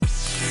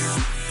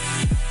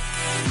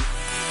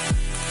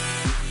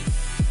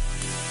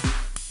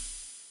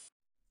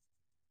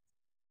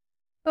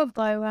Good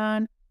blow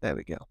on. There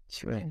we go.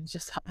 Right.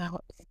 Just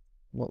out.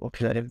 What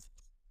can I do?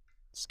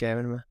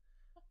 Scaring me. I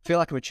feel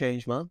like I'm a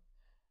changed man.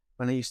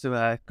 When I used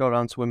to go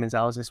around to women's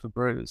houses for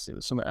brews, it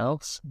was something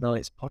else. Now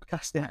it's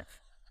podcasting.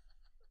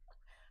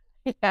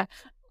 Yeah.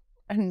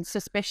 And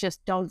suspicious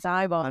dog's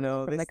eyeball I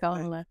know. from the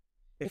corner.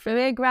 If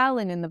They're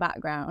growling in the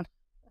background.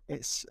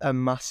 it's a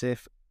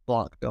massive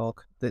black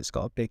dog that's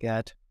got a big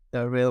head.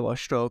 I really want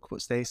to stroke,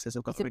 but Stacey says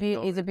I've got a big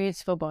dog. He's a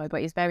beautiful boy,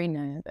 but he's very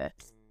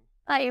nervous.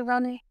 Like you,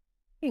 Ronnie.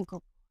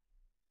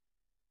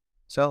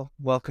 So,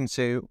 welcome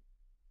to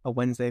a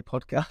Wednesday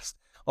podcast.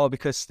 Or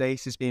because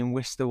Stacey's being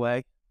whisked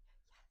away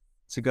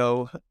to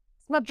go. It's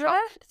my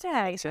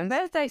birthday. It's my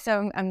birthday,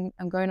 so I'm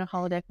going on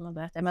holiday for my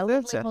birthday. My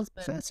lovely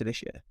husband. 30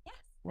 this year. Yes,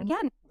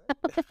 again.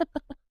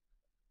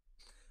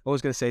 I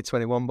was going to say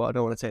 21, but I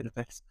don't want to take the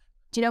piss.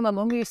 Do you know my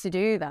mum used to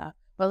do that?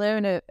 Well, her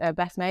and her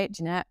best mate,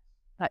 Jeanette,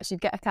 like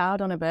she'd get a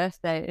card on her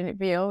birthday and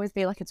it'd always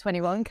be like a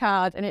 21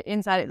 card and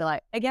inside it they're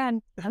like,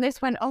 again. And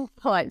this went on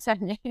for like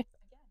 10 years.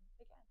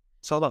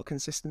 It's all about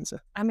consistency.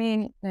 I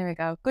mean, there we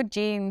go. Good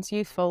genes,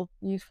 youthfulness.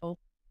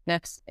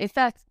 It's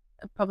that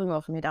probably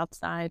more from my dad's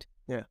side.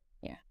 Yeah.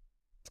 Yeah.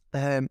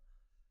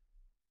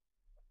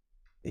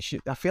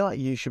 I feel like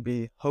you should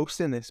be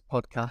hosting this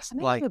podcast.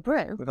 A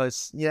brew.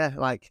 Because,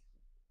 like,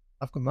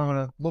 I've got on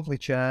a lovely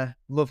chair,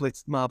 lovely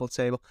marble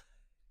table.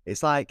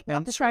 It's like... I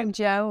have to try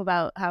Joe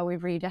about how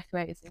we've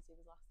redecorated since he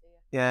was last year.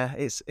 Yeah,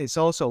 it's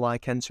also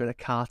like entering a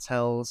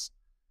cartel's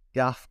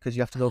gaff because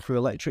you have to go through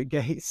electric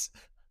gates.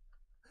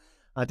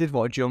 I did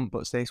want to jump,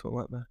 but Stacey won't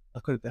let me.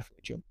 I could have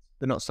definitely jumped.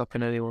 They're not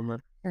stopping anyone,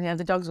 man. Yeah,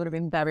 the dogs would have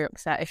been very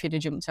upset if you'd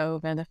have jumped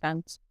over the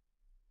fence.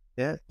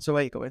 Yeah, so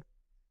where are you going?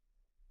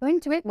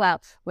 Going to it?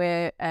 Well,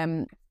 we're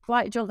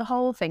like, do you want the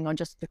whole thing or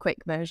just the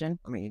quick version?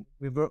 I mean,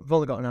 we've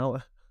only got an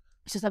hour.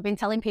 It's just I've been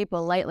telling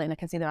people lately and I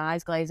can see their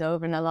eyes glaze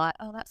over and they're like,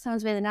 oh, that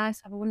sounds really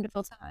nice. Have a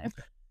wonderful time.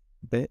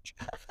 Bitch.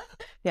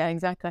 Yeah,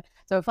 exactly.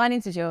 So we're flying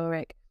into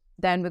Zurich.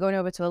 Then we're going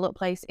over to a little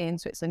place in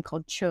Switzerland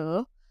called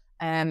Chur.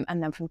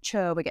 And then from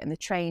Chur, we're getting the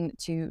train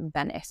to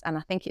Venice. And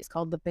I think it's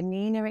called the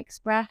Bernina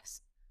Express.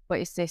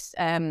 But it's this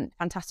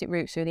fantastic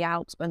route through the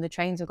Alps. And the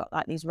trains have got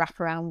like these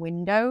wraparound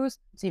windows.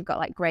 So you've got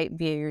like great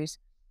views.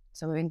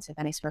 So we're into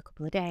Venice for a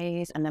couple of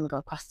days. And then we go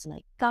across to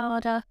Lake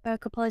Garda for a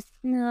couple of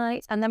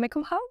nights. And then we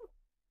come home.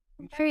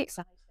 I'm very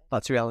excited.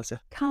 Back to reality.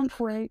 Can't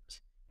wait.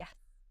 Yeah.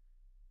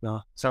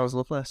 No, sounds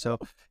lovely. So,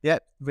 yeah,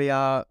 we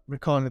are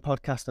recording the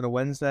podcast on a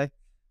Wednesday.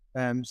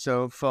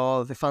 So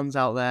for the fans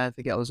out there,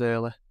 they get us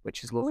early,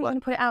 which is lovely. We're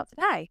going to put it out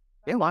today?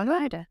 Yeah, why not?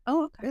 Friday.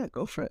 Oh, okay. Yeah,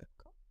 go for it.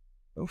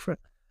 Go for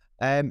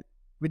it.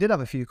 We did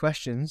have a few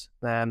questions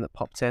that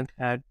popped in.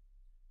 If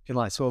you'd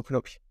like to open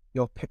up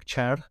your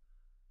picture,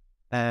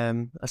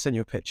 I sent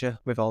you a picture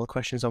with all the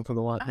questions on from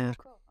the whiteboard.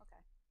 Oh, cool. Okay.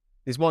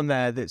 There's one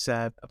there that's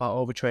about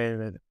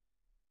overtraining.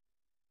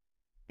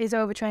 Is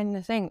overtraining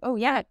a thing? Oh,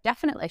 yeah,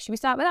 definitely. Should we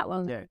start with that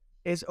one? Yeah.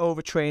 Is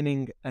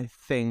overtraining a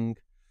thing?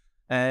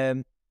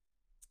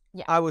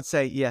 Yeah. I would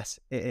say yes,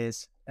 it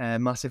is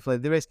massively.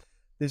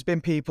 There's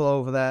been people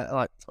over there.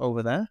 It's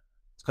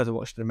because I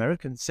watched an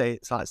American say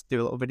it's like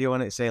do a little video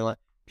on it saying like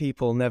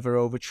people never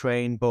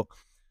overtrain, but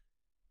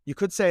you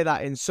could say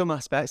that in some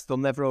aspects they'll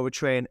never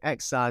overtrain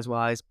exercise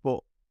wise,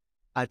 but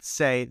I'd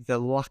say the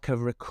lack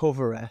of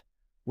recovery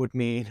would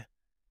mean,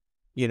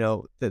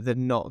 that they're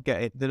not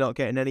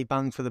getting any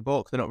bang for the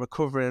buck. They're not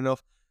recovering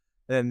enough,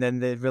 and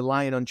then they're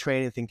relying on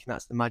training, thinking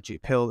that's the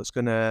magic pill that's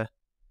gonna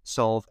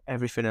solve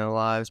everything in their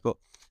lives. But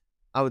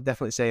I would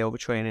definitely say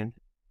overtraining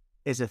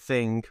is a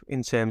thing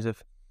in terms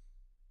of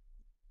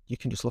you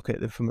can just look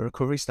at it from a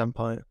recovery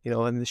standpoint,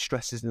 and the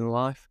stresses in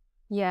life.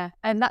 Yeah,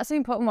 and that's an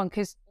important one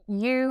because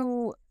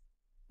you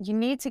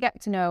need to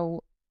get to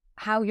know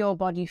how your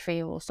body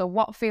feels. So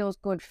what feels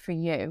good for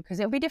you? Because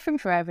it'll be different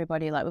for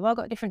everybody. Like we've all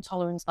got different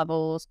tolerance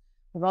levels.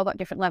 We've all got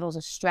different levels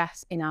of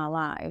stress in our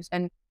lives.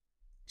 And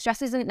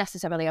stress isn't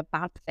necessarily a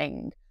bad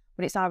thing,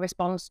 but it's our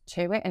response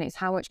to it and it's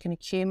how much can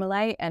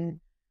accumulate.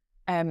 And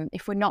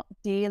if we're not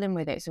dealing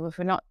with it, so if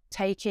we're not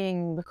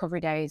taking recovery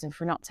days,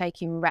 if we're not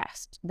taking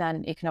rest,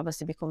 then it can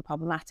obviously become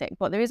problematic.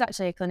 But there is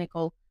actually a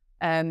clinical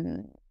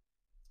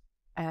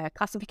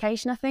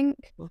classification, I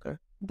think. Okay.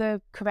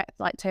 The correct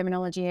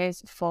terminology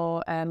is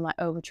for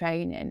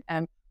overtraining.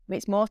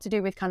 It's more to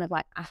do with kind of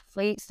like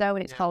athletes though,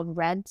 and it's called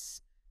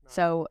REDS. No.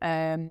 So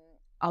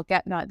I'll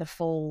get the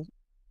full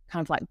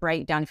kind of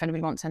breakdown if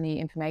anybody wants any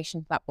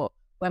information for that. But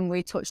when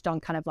we touched on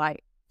kind of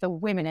for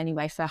women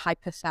anyway, for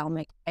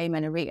hypothalamic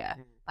amenorrhea,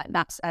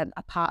 that's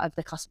a part of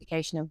the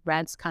classification of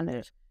REDS, kind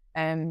of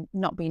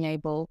not being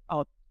able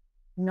or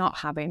not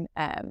having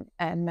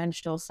a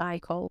menstrual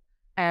cycle.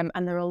 And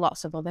there are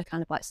lots of other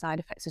kind of side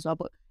effects as well,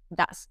 but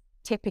that's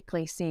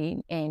typically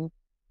seen in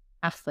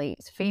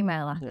athletes,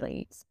 female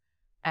athletes.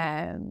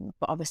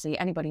 But obviously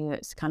anybody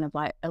that's kind of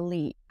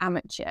elite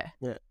amateur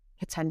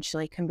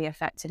potentially can be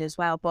affected as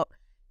well. But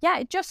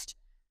yeah, just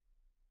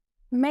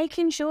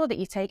making sure that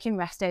you're taking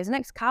rest days. And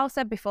like Carl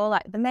said before,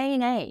 the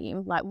main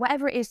aim,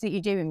 whatever it is that you're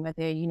doing,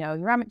 whether,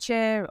 you're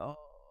amateur or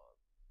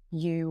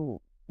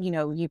you you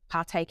know, you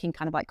partake in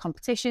kind of like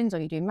competitions, or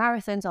you do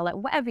marathons, or like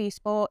whatever your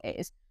sport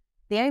is,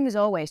 the aim is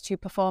always to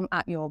perform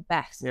at your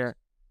best. Yeah.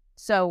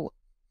 So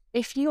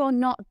if you're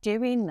not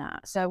doing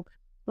that, so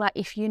like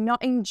if you're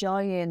not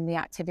enjoying the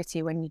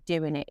activity when you're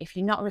doing it, if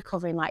you're not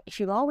recovering, like if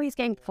you're always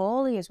getting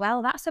poorly as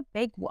well, that's a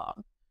big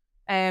one.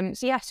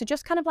 So yeah, so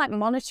just kind of like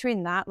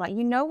monitoring that, like,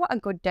 you know what a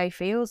good day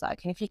feels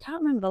like. And if you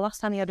can't remember the last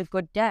time you had a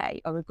good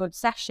day or a good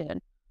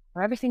session,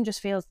 or everything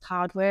just feels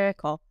hard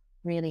work or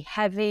really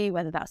heavy,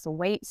 whether that's the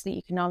weights that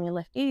you can normally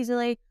lift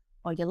easily,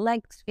 or your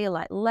legs feel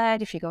like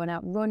lead if you're going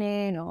out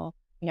running or,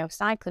 you know,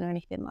 cycling or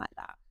anything like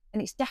that.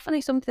 And it's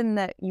definitely something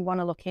that you want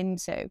to look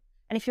into.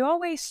 And if you're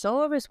always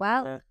sore as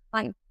well,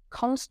 like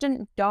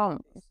constant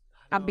DOMS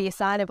can be a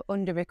sign of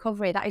under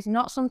recovery. That is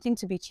not something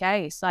to be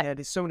chased. Like,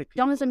 there's so many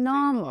people. DOMS are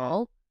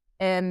normal.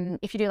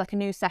 If you do like a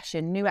new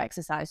session, new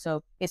exercise,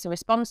 so it's a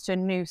response to a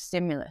new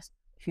stimulus.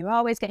 If you're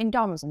always getting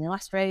DOMS and they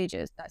last for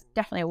ages, that's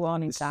definitely a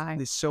warning sign.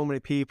 There's so many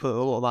people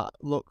who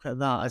look at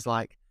that as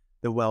like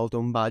the well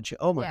done badge.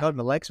 Oh my God,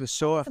 my legs were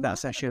sore after that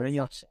session. And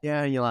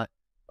you're like,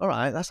 all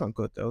right, that's not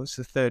good though. It's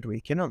the third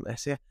week in on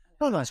this. Yeah.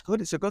 Oh, that's good.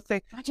 It's a good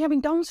thing. Imagine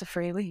having DOMS for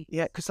 3 weeks.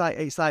 Yeah, because like,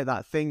 it's like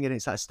that thing, and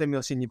it's that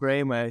stimulus in your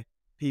brain where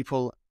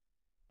people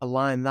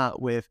align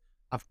that with,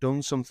 I've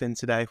done something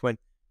today, when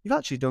you've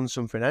actually done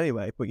something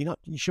anyway, but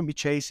you shouldn't be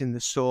chasing the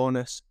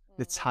soreness,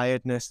 the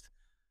tiredness,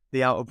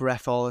 the out of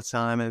breath all the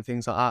time and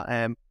things like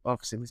that.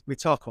 Obviously, we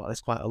talk about this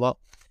quite a lot.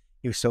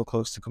 He was so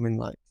close to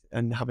coming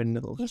and having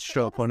a little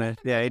stroke on it.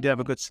 Yeah, he did have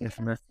a good sniff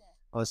from it.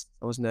 I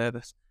was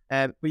nervous.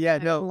 But yeah,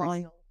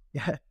 no.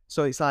 Yeah,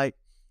 so it's like,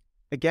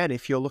 again,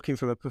 if you're looking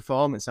from a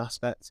performance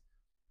aspect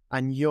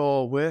and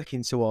you're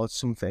working towards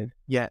something,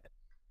 yet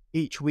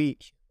each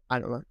week, I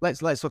don't know,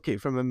 let's look at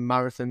it from a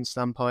marathon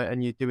standpoint,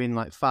 and you're doing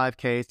like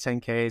 5Ks,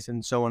 10Ks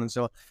and so on and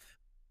so on.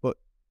 But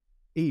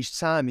each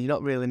time you're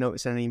not really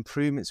noticing any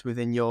improvements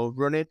within your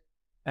running.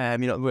 You're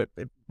not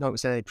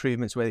noticing any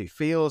improvements where it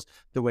feels,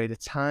 the way the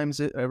times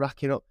are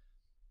racking up,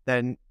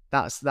 then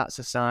that's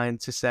a sign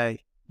to say,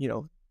 you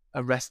know,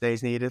 a rest day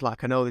is needed.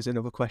 Like, I know there's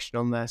another question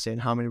on there saying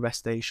how many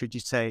rest days should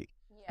you take?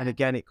 Yeah. And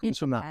again, it comes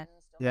from that.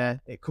 Yeah,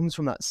 it comes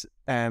from that.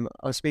 I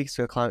was speaking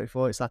to a client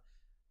before. It's like,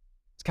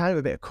 it's kind of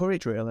a bit of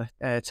courage, really,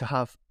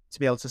 to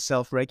be able to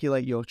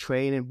self-regulate your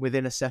training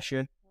within a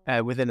session,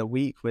 within a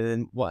week,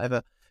 within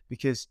whatever.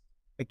 Because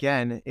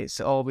again, it's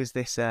always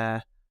this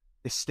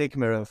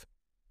stigma of,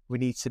 we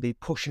need to be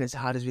pushing as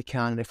hard as we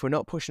can, and if we're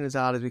not pushing as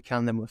hard as we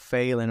can, then we're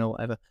failing or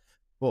whatever.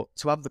 But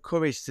to have the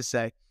courage to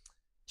say,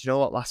 do you know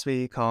what, last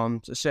week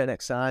on a certain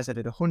exercise I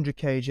did 100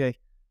 kg.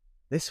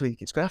 This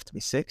week it's going to have to be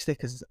 60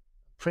 because I'm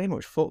pretty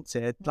much fucked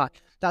here.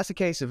 Like, that's the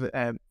case of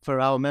for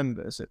our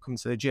members that come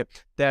to the gym.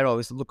 They're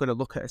always going to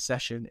look at a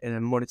session in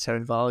a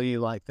monetary value.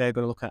 Like, they're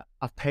going to look at,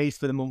 I've paid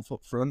for the month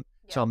up front,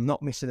 so I'm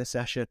not missing a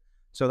session.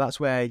 So that's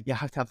where you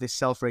have to have this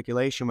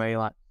self-regulation where you're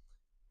like,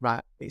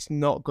 right, it's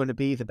not going to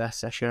be the best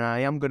session. I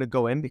am going to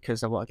go in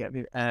because I want to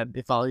get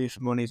the value for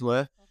money's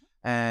worth.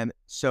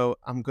 So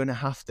I'm going to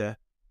have to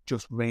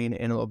just rein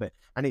it in a little bit.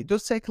 And it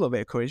does take a little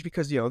bit of courage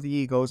because, you know, the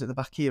ego's at the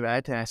back of your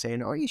head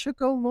saying, oh, you should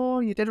go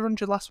more. You did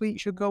 100 last week. You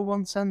should go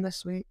 110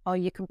 this week. Or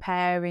you're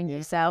comparing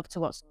yourself to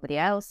what somebody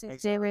else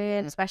is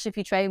doing, especially if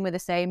you train with the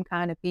same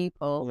kind of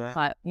people,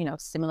 like, you know,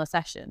 similar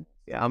session.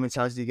 Yeah, how many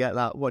times do you get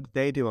that? What did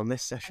they do on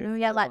this session? Oh,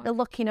 yeah, like the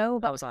looking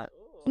over. I was like,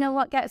 you know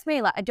what gets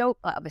me? Like, I don't,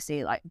 like,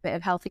 obviously, like, a bit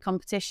of healthy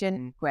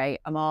competition, great,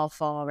 I'm all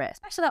for it.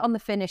 Especially like on the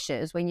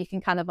finishes when you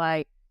can kind of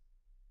like,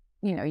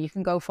 you know, you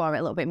can go for it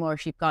a little bit more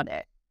if you've got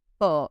it.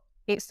 But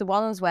it's the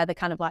ones where they're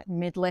kind of like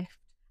mid-lift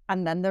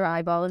and then they're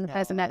eyeballing the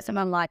person next to them.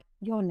 I'm like,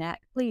 your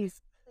neck,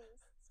 please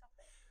stop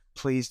it.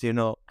 Please do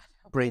not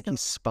break your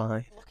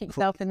spine. Look at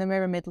yourself in the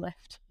mirror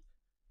mid-lift.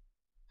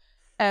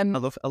 I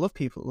love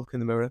people that look in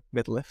the mirror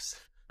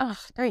mid-lifts. Oh,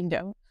 no, you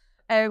don't.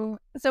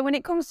 So when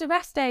it comes to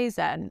rest days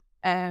then,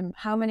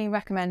 how many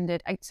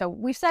recommended? So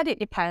we've said it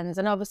depends,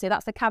 and obviously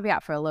that's the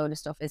caveat for a load of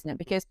stuff, isn't it?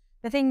 Because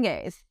the thing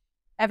is,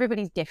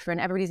 everybody's different,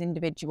 everybody's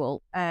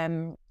individual,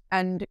 and,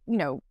 you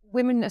know,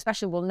 women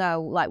especially will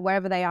know, like,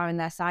 wherever they are in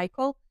their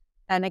cycle,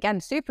 and again,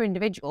 super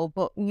individual,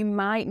 but you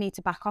might need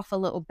to back off a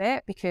little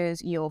bit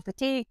because you're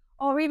fatigued,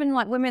 or even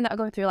like women that are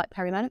going through like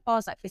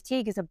perimenopause, like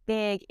fatigue is a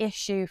big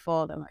issue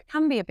for them. It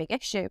can be a big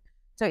issue.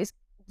 So it's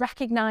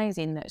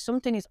recognizing that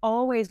something is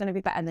always going to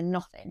be better than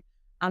nothing,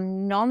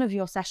 and none of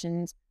your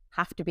sessions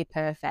have to be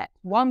perfect.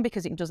 One,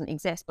 because it doesn't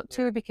exist, but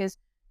two, because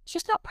it's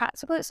just not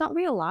practical. It's not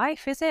real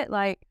life, is it?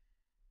 Like,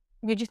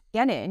 you just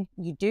get in,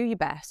 you do your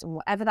best, and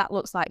whatever that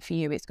looks like for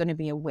you, it's going to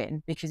be a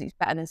win because it's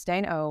better than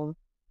staying at home,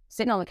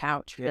 sitting on the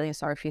couch, feeling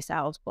sorry for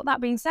yourselves. But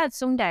that being said,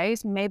 some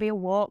days maybe a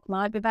walk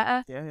might be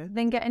better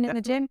than getting in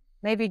the gym.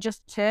 Maybe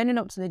just turning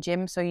up to the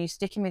gym, so you're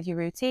sticking with your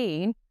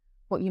routine,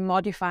 but you're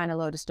modifying a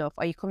load of stuff,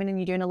 or you're coming in and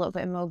you're doing a little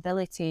bit of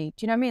mobility.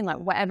 Do you know what I mean? Like,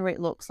 whatever it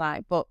looks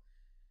like. But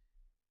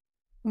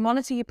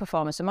monitor your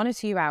performance, so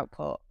monitor your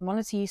output,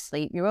 monitor your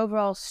sleep, your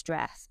overall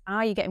stress.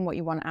 Are you getting what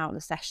you want out of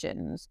the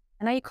sessions?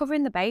 And are you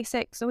covering the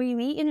basics? So are you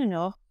eating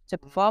enough to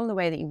perform the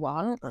way that you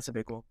want? That's a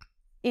big one.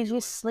 Is your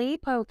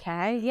sleep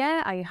okay?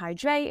 Yeah. Are you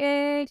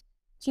hydrated?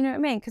 Do you know what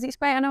I mean? Because it's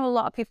great. I know a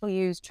lot of people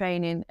use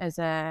training as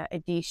a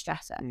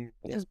de-stressor,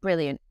 which is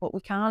brilliant, but we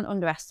can't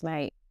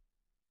underestimate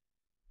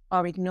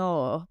or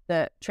ignore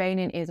that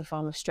training is a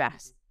form of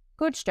stress.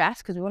 Good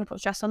stress, because we want to put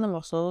stress on the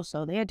muscles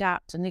so they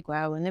adapt and they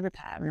grow and they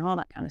repair and all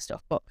that kind of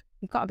stuff. But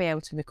you've got to be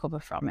able to recover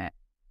from it.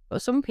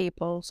 But some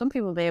people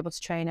will be able to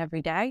train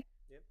every day,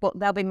 but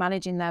they'll be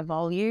managing their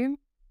volume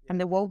and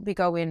they won't be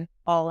going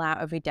all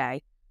out every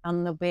day,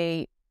 and they'll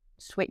be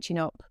switching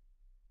up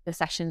the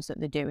sessions that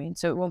they're doing.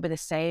 So it won't be the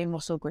same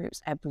muscle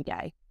groups every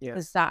day,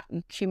 because that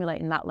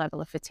accumulating that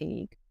level of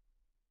fatigue,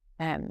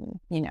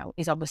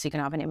 is obviously going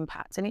to have an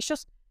impact, and it's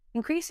just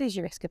increases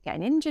your risk of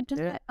getting injured,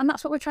 doesn't it? And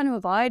that's what we're trying to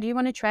avoid. You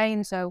want to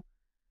train so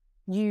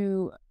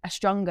you are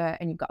stronger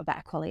and you've got a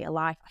better quality of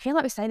life. I feel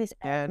like we say this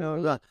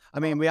every week. I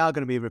mean, we are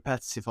going to be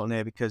repetitive on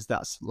here because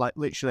that's like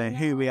literally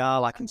who we are,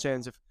 like in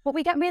terms of. But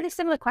we get really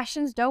similar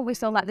questions, don't we?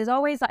 So like, there's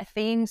always like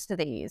themes to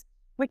these,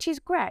 which is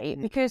great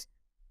because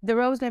there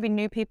are always going to be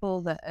new people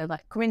that are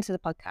like come into the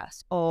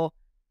podcast or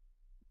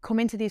come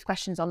into these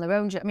questions on their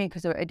own. Do you know what I mean?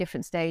 Because they're at a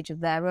different stage of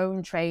their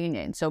own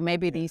training. So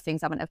maybe these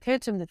things haven't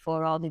occurred to them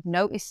before, or they've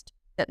noticed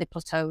that they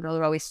plateaued, or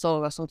they're always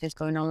sore, or something's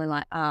going on, and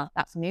like,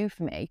 that's new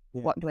for me.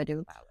 What do I do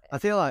about it? I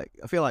feel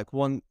like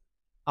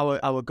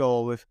our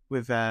goal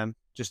with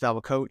just our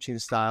coaching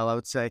style, I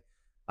would say,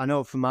 I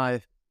know for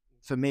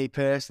me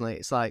personally,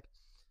 it's like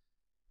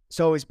it's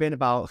always been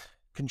about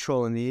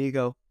controlling the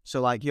ego. So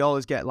like you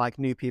always get like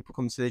new people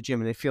come to the gym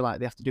and they feel like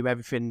they have to do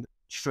everything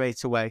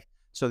straight away.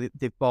 So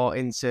they've bought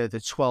into the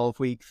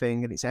 12-week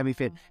thing and it's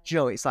everything. Do you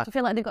know, it's like I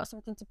feel like they've got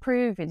something to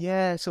prove.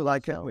 So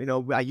like,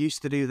 I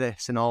used to do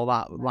this and all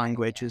that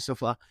language and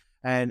stuff like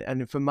that.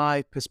 And from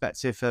my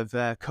perspective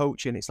of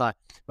coaching, it's like,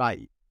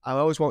 right, I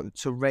always want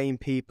to rein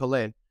people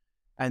in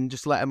and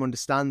just let them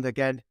understand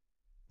again,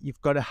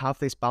 you've got to have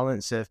this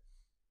balance of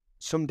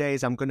some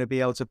days I'm going to be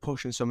able to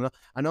push on some,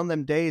 and on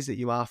them days that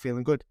you are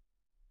feeling good,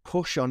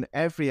 push on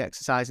every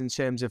exercise in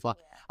terms of like,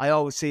 I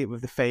always see it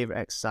with the favorite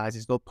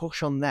exercises, they'll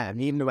push on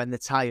them even when they're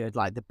tired,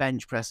 like the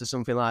bench press or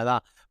something like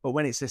that. But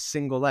when it's a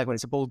single leg, when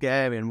it's a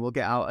Bulgarian, we'll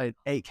get out an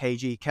 8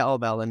 kg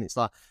kettlebell and it's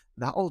like,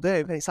 that'll do.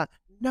 And it's like,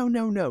 no.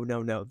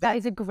 That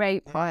is a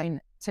great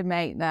point to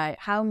make, that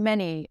how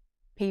many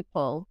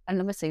people, and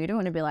obviously we don't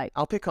want to be like,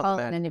 I'll pick on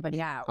men.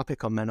 Anybody out. I'll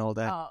pick on men all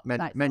day.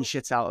 Men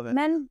shit out of it.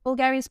 Men,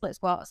 Bulgarian split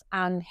squats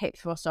and hip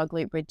thrust or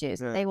glute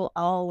bridges, they will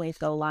always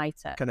go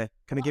lighter. Can I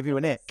give you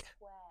an ick?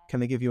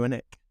 Can I give you an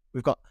ick?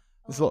 We've got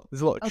there's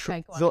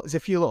a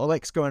few little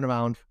licks going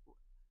around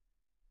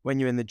when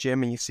you're in the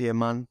gym and you see a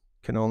man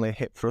can only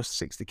hip thrust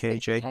 60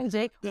 kg.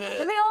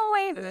 They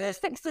always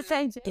 60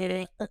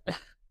 kg.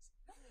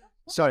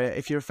 Sorry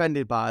if you're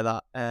offended by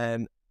that.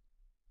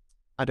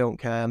 I don't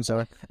care. I'm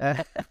sorry.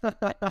 The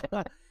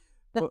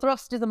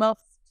thrust is a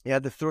must. Yeah,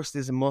 the thrust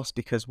is a must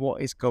because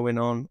what is going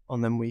on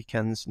them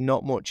weekends?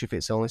 Not much if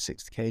it's only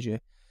 60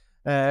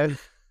 kg.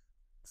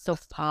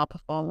 Subpar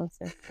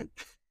performances.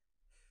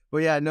 But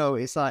yeah, no,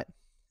 it's like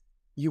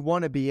you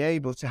want to be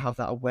able to have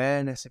that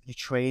awareness of your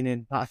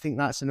training. I think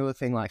that's another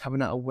thing, like having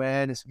that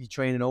awareness of your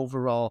training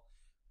overall,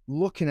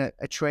 looking at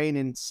a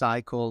training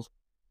cycle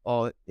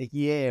or a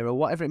year or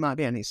whatever it might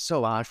be. And it's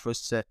so hard for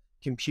us to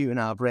compute in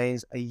our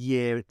brains a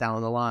year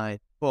down the line,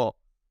 but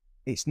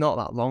it's not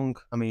that long.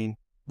 I mean,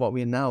 what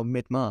we're now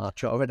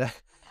mid-March already,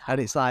 and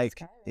it's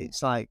like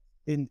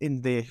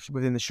within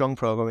the Strong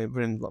program,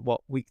 we're in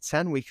what, week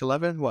 10, week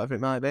 11, whatever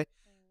it might be.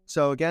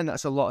 So again,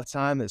 that's a lot of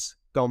time that's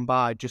gone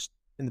by just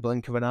in the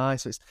blink of an eye.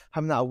 So it's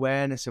having that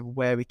awareness of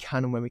where we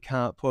can and where we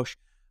can't push.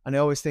 And I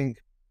always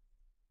think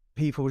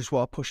people just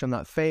want to push on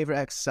that favorite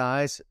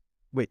exercise,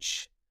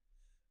 which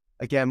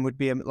again would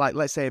be like,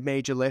 let's say a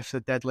major lift, a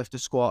deadlift, a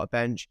squat, a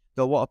bench.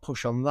 They'll want to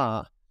push on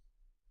that,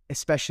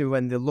 especially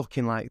when they're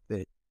looking like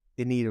they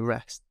need a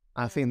rest.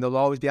 I think they'll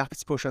always be happy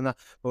to push on that.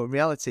 But in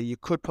reality, you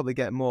could probably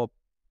get more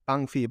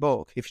bang for your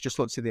buck if you just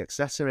look to the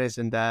accessories,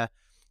 and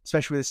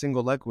especially with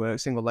single leg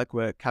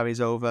work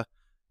carries over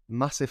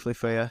massively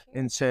for you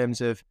in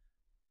terms of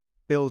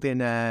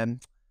building, I'm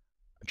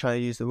trying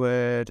to use the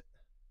word,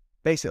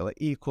 basically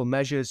equal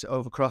measures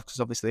over cross, because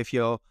obviously if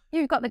you've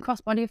got the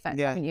cross body effect,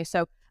 haven't you?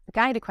 So a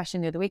guy had a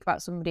question the other week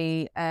about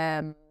somebody,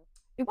 it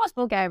was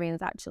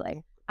Bulgarians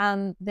actually,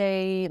 and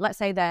let's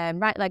say their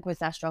right leg was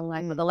their strong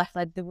leg, but the left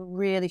leg, they were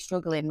really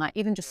struggling, like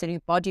even just to do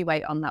body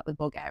weight on that with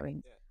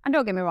Bulgarians. And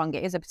don't get me wrong,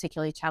 it is a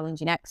particularly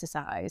challenging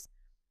exercise.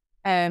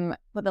 But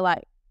they're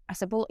like, I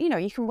said, well,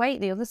 you can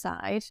weight the other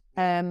side,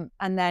 and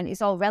then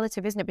it's all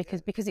relative, isn't it?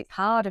 Because it's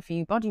harder for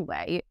you body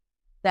weight,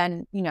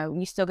 then,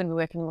 you're still going to be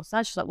working muscle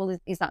side. She's like, well,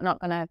 is that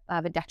not going to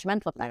have a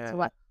detrimental effect? So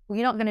like, well,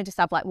 you're not going to just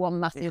have like one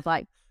massive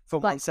like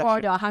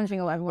quad or hamstring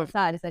or whatever one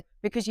side. I said,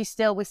 because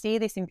we see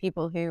this in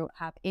people who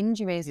have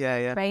injuries,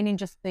 training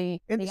just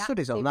the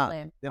studies on that.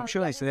 Limb. I'm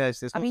sure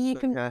there's I mean, you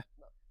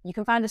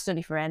can find a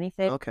study for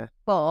anything. Okay.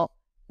 But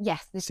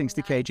yes,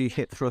 60 kg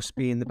hip thrust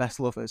being the best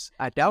lovers.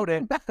 I doubt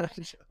it.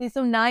 There's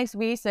some nice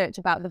research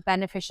about the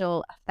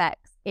beneficial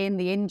effects in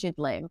the injured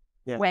limb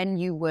when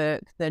you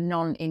work the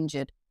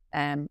non-injured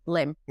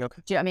limb.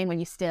 Okay. Do you know what I mean? When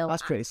you still...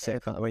 That's pretty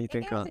sick when you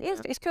think about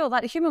it. It's cool.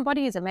 Like the human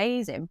body is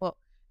amazing, but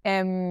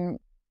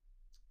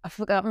I've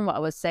forgotten what I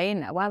was saying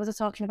now. Why was I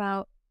talking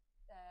about?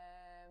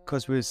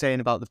 Because we were saying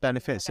about the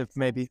benefits of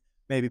maybe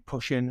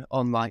pushing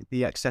on like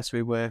the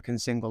accessory work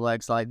and single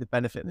legs, like the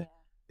benefit,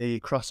 the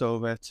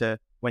crossover to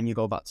when you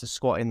go back to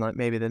squatting, like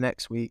maybe the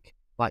next week,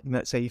 like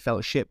let's say you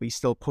felt shit, but you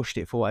still pushed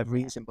it for whatever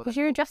reason. Because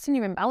you're addressing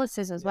your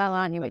imbalances as well,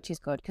 aren't you? Which is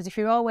good. Because if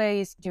you're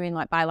always doing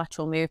like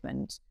bilateral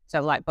movements,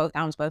 so like both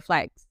arms, both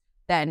legs,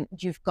 then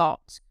you've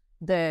got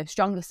the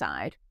stronger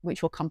side,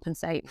 which will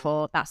compensate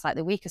for that's like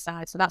the weaker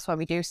side. So that's why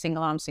we do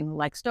single arm, single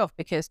leg stuff,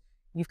 because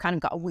you've kind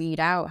of got to weed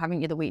out,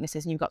 haven't you, the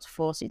weaknesses, and you've got to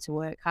force it to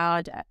work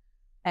harder.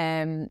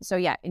 So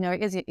yeah, you know,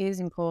 it is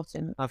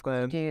important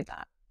to do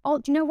that. Oh,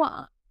 do you know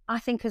what I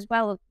think as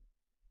well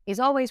is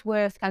always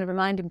worth kind of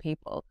reminding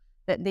people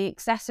that the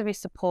accessories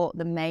support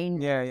the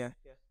main. Yeah.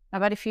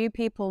 I've had a few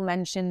people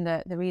mention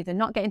that they're either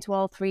not getting to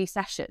all 3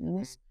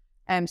 sessions,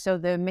 so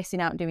they're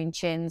missing out doing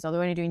chins, or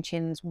they're only doing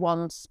chins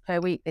once per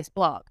week this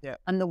block,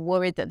 and they're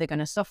worried that they're going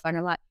to suffer. And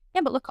I'm like,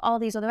 yeah, but look at all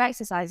these other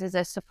exercises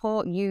that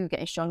support you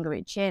getting stronger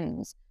at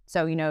chins.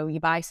 So, you know,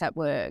 your bicep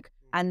work,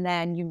 and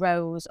then your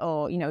rows,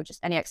 or, you know, just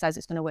any exercise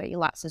that's going to work your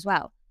lats as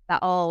well. That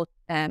all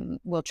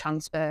will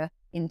transfer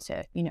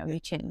into, you know, your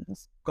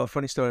chins. Got a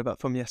funny story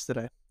from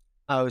yesterday.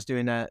 I was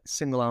doing a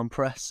single arm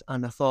press,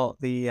 and I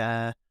thought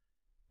the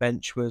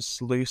bench was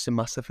loose and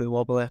massively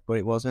wobbly, but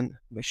it wasn't.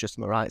 It's just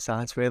my right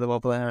side's really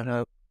wobbly, and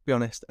I'll be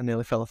honest, I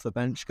nearly fell off the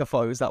bench. I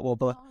thought it was that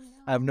wobbly. Oh, no.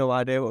 I have no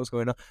idea what was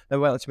going on. Then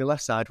I went on to my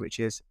left side, which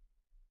is,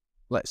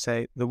 let's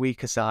say, the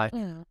weaker side.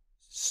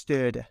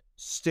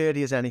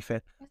 Sturdy as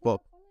anything. But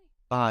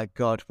by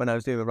God, when I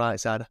was doing the right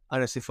side, I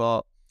honestly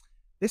thought,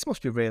 this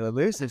must be really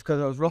loose,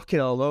 because I was rocking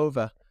all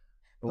over.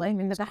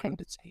 Blaming the back.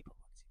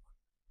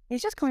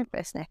 He's just coming for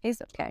a sniff.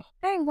 He's okay.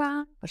 Hey,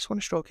 wow. I just want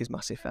to stroke his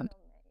massive head.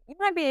 You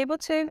might be able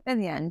to in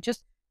the end.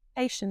 Just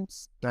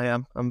patience. I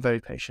am. I'm very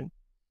patient.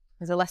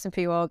 There's a lesson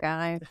for you all,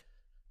 guys.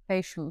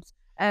 Patience.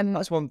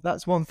 That's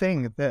one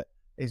thing that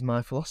is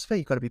my philosophy.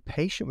 You've got to be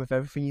patient with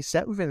everything you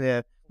set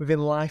within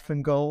life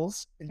and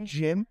goals and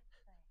gym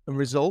and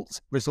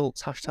results.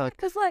 Hashtag.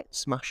 Because like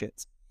smash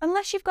it.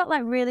 Unless you've got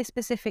like really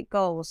specific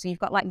goals, so you've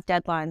got like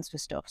deadlines for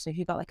stuff. So if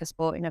you've got like a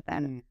sporting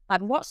event,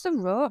 like what's the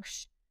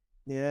rush?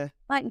 Yeah.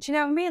 Like, do you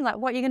know what I mean? Like,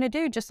 what you're going to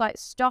do? Just like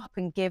stop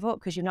and give up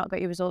because you've not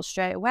got your results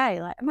straight away.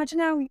 Like,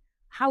 imagine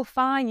how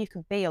far you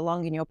could be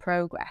along in your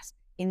progress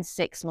in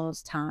 6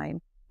 months'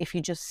 time if you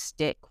just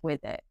stick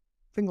with it.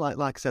 I think like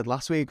I said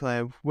last week,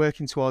 like,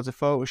 working towards a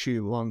photo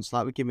shoot once,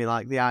 like would give me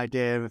like the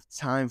idea of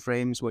time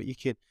frames, what you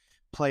could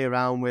play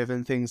around with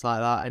and things like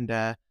that,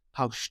 and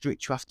how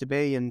strict you have to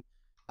be. And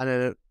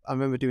I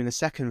remember doing a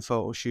second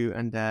photo shoot,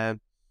 and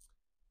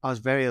I was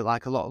very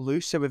like a lot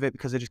looser with it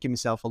because I just give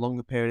myself a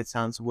longer period of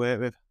time to work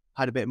with,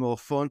 had a bit more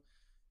fun,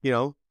 you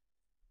know,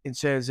 in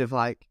terms of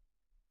like,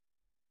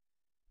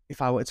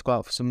 if I wanted to go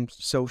out for some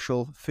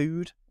social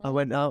food, I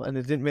went out and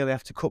I didn't really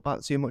have to cut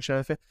back too much or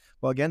anything.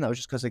 Well, again, that was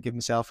just because I give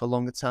myself a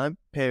longer time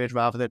period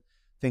rather than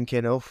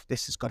thinking, oh,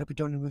 this has got to be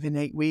done within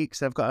 8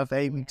 weeks. I've got to have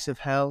 8 weeks of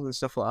hell and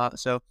stuff like that.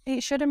 So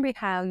it shouldn't be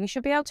hell. You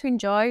should be able to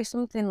enjoy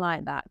something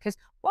like that, because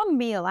one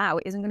meal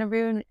out isn't going to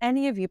ruin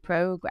any of your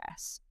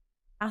progress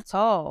at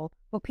all.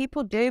 Well,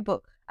 people do, but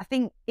I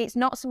think it's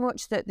not so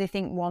much that they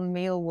think one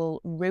meal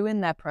will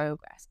ruin their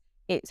progress.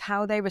 It's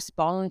how they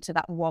respond to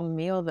that one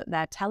meal that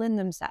they're telling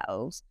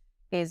themselves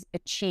is a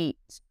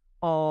cheat,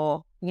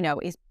 or, you know,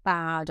 is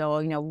bad,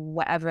 or, you know,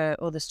 whatever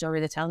other story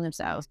they're telling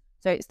themselves.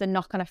 So it's the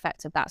knock-on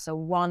effect of that. So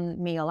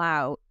one meal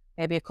out,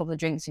 maybe a couple of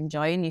drinks,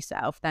 enjoying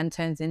yourself, then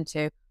turns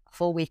into a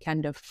full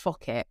weekend of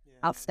fuck it,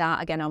 I'll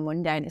start again on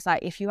Monday. And it's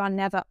like, if you are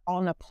never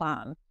on a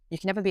plan, you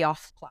can never be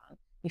off plan.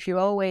 If you're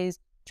always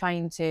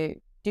trying to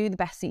do the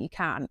best that you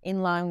can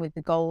in line with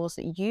the goals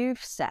that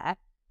you've set,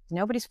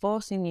 nobody's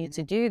forcing you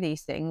to do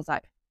these things.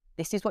 Like,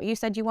 this is what you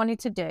said you wanted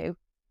to do.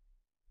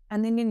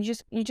 And then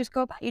you just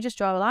go back, you just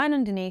draw a line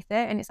underneath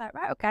it, and it's like,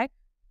 right, okay,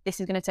 this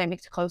is going to take me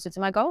closer to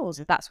my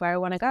goals. That's where I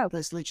want to go.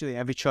 That's literally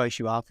every choice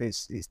you have.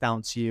 It's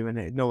down to you,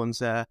 and no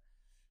one's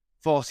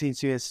forcing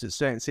you into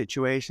certain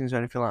situations or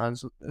anything like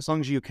that. As long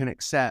as you can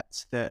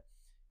accept that,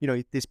 you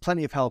know, there's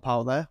plenty of help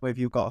out there, whether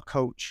you've got a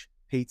coach,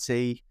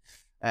 PT,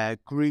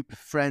 group,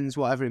 friends,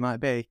 whatever it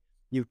might be,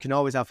 you can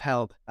always have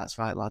help. That's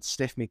right, lads.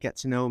 Stiff me, get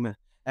to know me.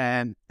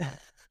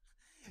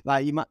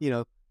 Like, you might, you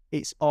know,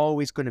 it's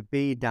always going to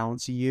be down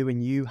to you,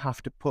 and you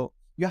have to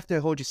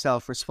hold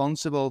yourself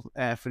responsible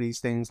for these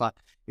things. Like,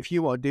 if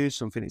you want to do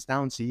something, it's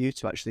down to you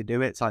to actually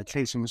do it. It's like,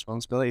 take some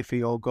responsibility for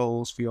your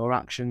goals, for your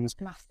actions.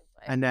 Massively.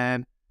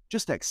 And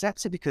just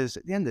accept it, because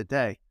at the end of the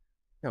day,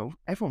 you know,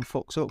 everyone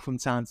fucks up from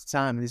time to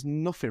time, and there's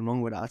nothing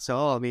wrong with that at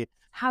all. I mean,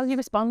 how you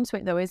respond to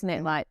it though, isn't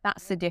it? Like,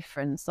 that's the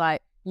difference.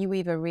 Like, you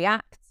either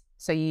react,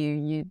 so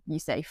you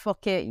say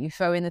fuck it, you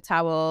throw in the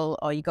towel,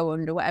 or you go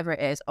under, whatever it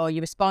is, or you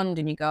respond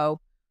and you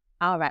go,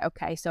 all right,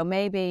 okay, so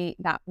maybe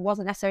that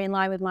wasn't necessarily in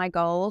line with my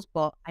goals,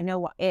 but I know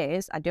what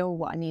is, I know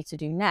what I need to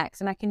do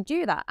next, and I can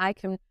do that. I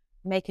can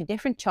make a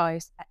different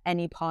choice at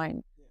any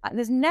point. Like,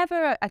 there's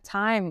never a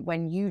time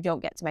when you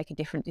don't get to make a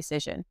different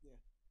decision,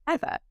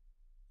 ever.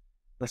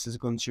 unless there's a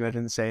gun to your head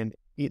and saying,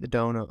 eat the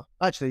donut.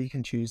 Actually, you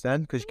can choose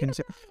then, because you can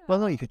say, well,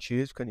 no, you could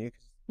choose, couldn't you?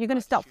 You're going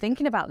to stop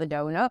thinking about the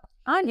donut,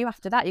 aren't you?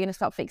 After that, you're going to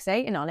stop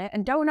fixating on it.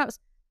 And donuts,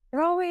 they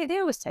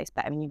always taste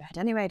better in your head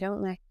anyway,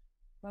 don't they?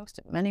 Most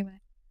of them anyway.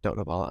 Don't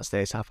know about that,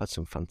 Stacey. I've had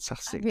some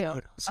fantastic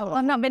donuts. Oh,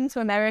 I've not been to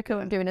America.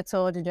 I'm doing a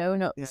tour de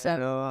donuts, Yeah, so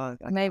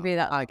no, maybe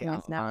that's I get nice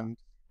out of now.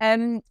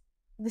 hand.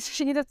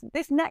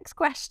 This next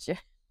question,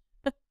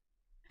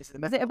 Is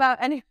is it about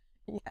any?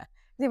 Yeah,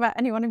 is it about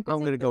anyone in I'm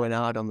particular? going to go in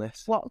hard on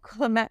this. What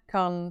colour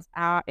Metcons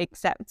are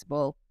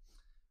acceptable?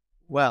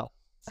 Well,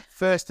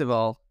 first of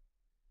all,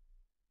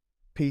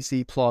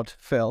 PC Plod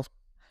Phil,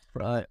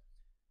 right?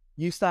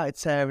 You started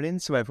tearing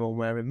into everyone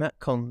wearing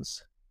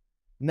Metcons.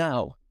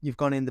 Now, you've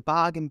gone in the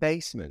bargain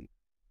basement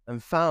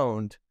and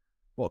found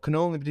what can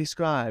only be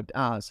described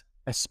as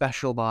a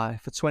special buy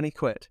for 20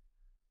 quid.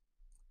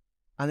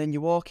 And then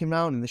you're walking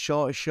around in the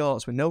shortest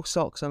shorts with no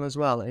socks on as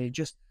well. And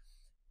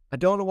I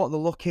don't know what the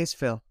look is,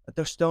 Phil. I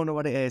just don't know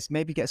what it is.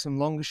 Maybe get some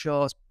longer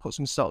shorts, put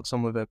some socks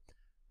on with it.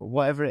 But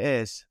whatever it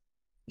is,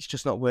 it's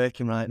just not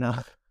working right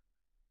now.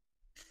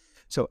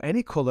 So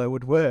any colour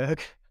would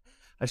work.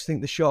 I just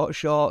think the short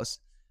shorts,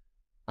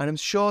 and I'm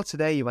sure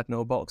today you had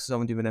no boxes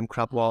on doing them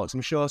crab walks.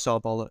 I'm sure so,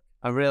 bollock.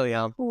 I really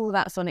am. Oh,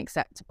 that's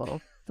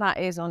unacceptable. That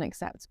is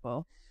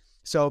unacceptable.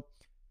 So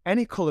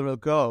any colour will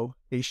go.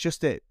 It's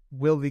just it.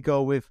 Will they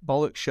go with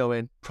bollocks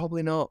showing?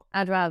 Probably not.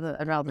 I'd rather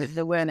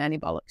there weren't any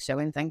bollocks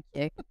showing. Thank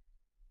you.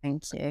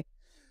 Thank you.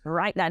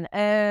 Right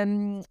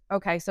then.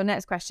 Okay, so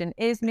next question.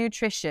 Is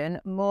nutrition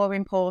more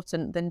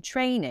important than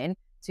training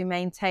to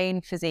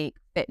maintain physique,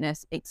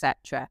 fitness,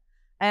 etc.?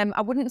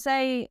 I wouldn't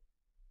say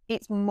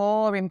it's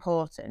more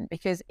important,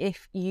 because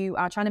if you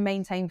are trying to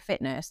maintain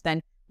fitness,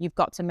 then you've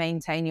got to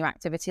maintain your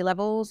activity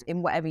levels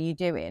in whatever you're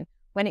doing.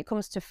 When it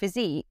comes to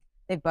physique,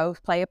 they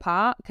both play a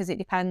part, because it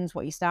depends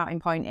what your starting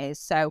point is.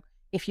 So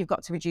if you've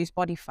got to reduce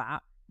body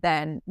fat,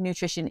 then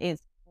nutrition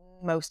is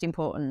most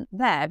important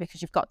there,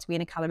 because you've got to be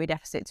in a calorie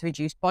deficit to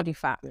reduce body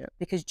fat. Yeah.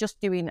 Because just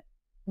doing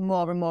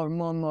more and more and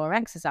more and more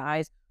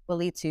exercise will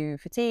lead to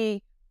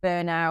fatigue,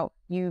 burnout,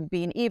 you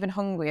being even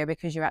hungrier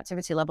because your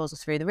activity levels are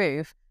through the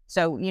roof.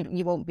 So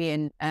you won't be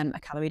in a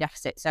calorie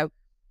deficit. So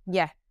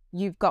yeah,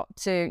 you've got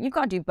to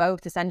do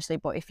both essentially.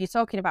 But if you're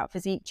talking about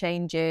physique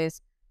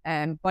changes,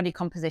 body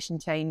composition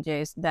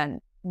changes, then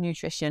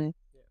nutrition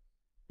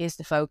is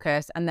the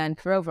focus. And then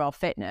for overall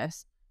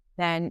fitness,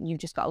 then you've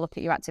just got to look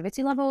at your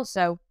activity levels.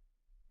 So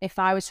if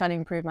I was trying to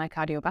improve my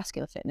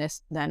cardiovascular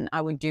fitness, then I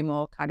would do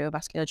more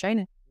cardiovascular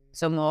training.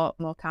 So more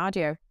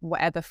cardio,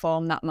 whatever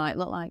form that might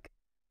look like.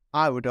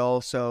 I would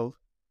also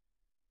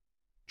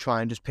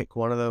try and just pick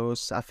one of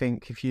those. I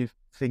think if you're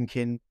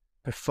thinking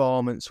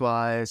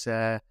performance-wise,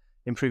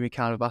 improving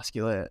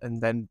cardiovascular,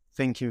 and then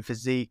thinking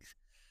physique,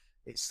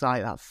 it's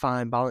like that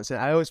fine balance. And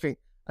I always think,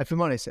 if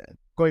I'm honest,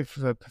 going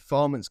for a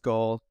performance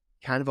goal,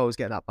 kind of always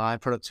get that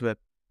byproduct to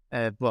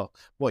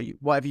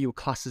whatever you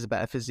class as a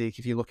better physique.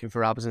 If you're looking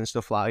for abs and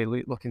stuff like that,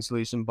 you're looking to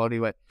lose some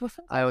body weight.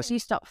 Well, you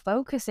stop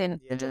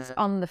focusing just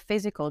on the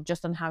physical,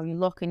 just on how you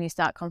look, and you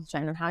start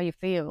concentrating on how you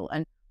feel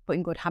and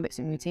putting good habits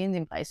and routines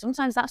in place.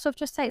 Sometimes that stuff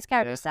just takes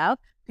care of itself,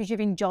 because you're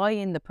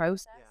enjoying the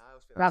process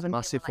rather than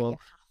massive feeling one. like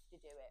you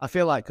have to do it. I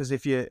feel like, because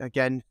if you,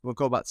 again, we'll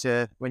go back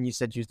to when you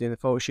said you was doing the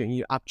photo shoot and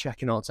you ab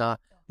checking all the time,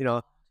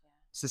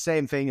 it's the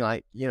same thing.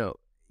 Like,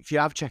 if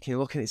you're ab checking, you're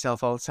looking at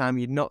yourself all the time,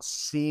 you're not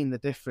seeing the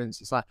difference.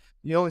 It's like,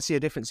 you only see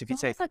a difference if you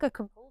take... It's like a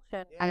compulsion.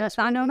 Yeah,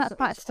 I know that's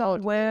quite a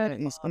odd word.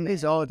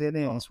 It's odd, isn't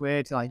it? It's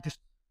weird. Like, just,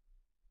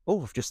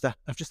 I've just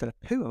had a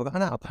poo. I've got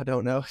an ab. I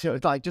don't know.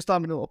 It's like just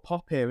having a little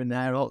pop here and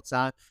there all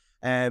the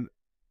time.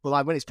 But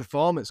like when it's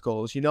performance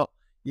goals, you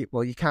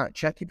can't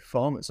check your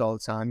performance all the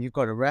time. You've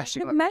got to rest.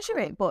 You can measure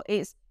it, but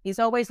it's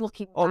always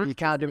looking back. Oh, you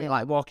can't do it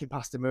like walking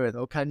past the mirror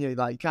though, can you?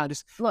 Like, you can't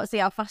just... Let's see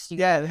how fast you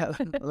Yeah,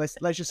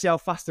 let's just see how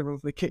fast I run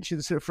from the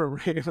kitchen to the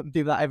front room and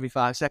do that every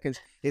 5 seconds.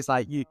 It's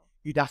like you'd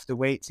have to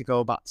wait to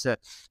go back to,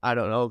 I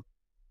don't know,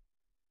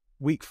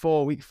 week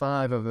 4, week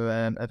 5 of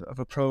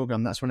a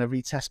program. That's when I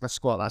retest my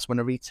squat. That's when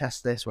I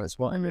retest this. When it's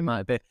whatever it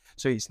might be.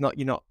 So you're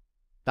not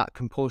that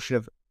compulsion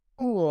of,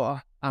 oh,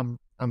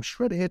 I'm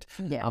shredded.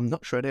 Yeah. I'm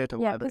not shredded, or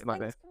whatever it might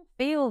be. Things can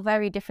feel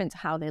very different to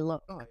how they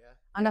look. Oh, yeah.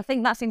 And I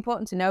think that's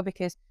important to know,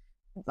 because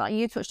like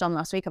you touched on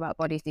last week about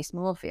body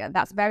dysmorphia,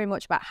 that's very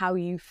much about how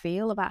you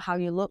feel, about how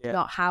you look,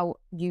 not how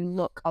you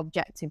look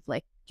objectively.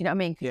 Do you know what I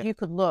mean? Because you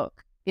could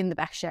look in the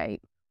best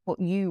shape, but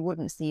you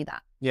wouldn't see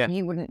that. Yeah.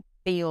 You wouldn't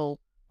feel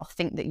or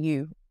think that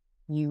you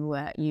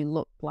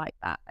look like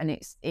that. And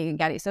it's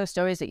those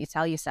stories that you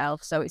tell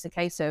yourself. So it's a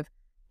case of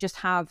just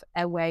have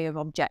a way of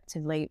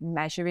objectively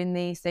measuring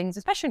these things,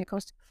 especially when it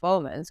comes to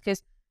performance,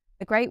 because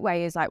the great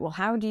way is like, well,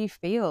 how do you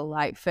feel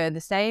like for the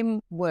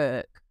same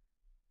work,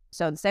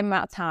 so the same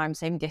amount of time,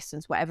 same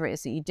distance, whatever it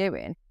is that you're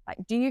doing, like,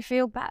 do you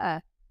feel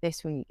better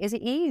this week? Is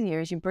it easier?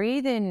 Is your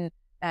breathing,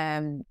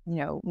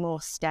 more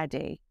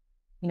steady?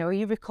 Are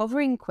you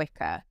recovering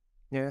quicker?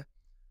 Yeah.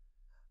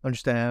 I'm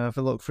just have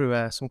a look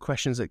through some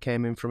questions that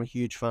came in from a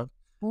huge fan.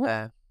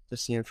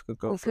 Just seeing if we could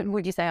go through.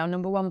 Would you say our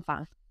number one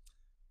fan?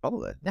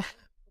 Probably.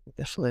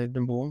 Definitely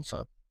number one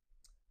fan.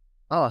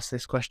 I'll ask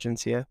this question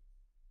to you.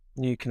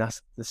 You can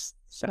ask this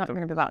It's not second.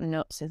 going to be about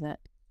nuts, is it?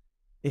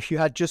 If you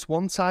had just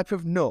one type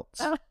of nut,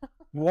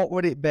 what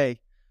would it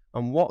be?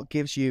 And what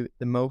gives you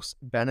the most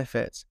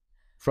benefit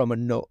from a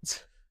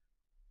nut?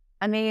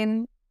 I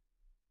mean,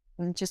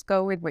 just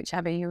go with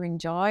whichever you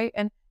enjoy.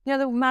 And, you know,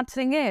 the mad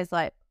thing is,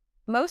 like,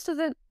 most of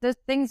the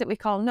things that we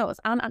call nuts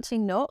aren't actually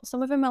nuts.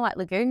 Some of them are like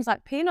legumes.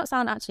 Like, peanuts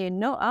aren't actually a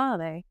nut, are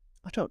they?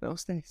 I don't know,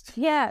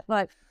 Stacey. Yeah,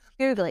 like,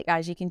 Google it,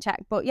 guys. You can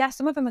check. But yeah,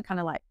 some of them are kind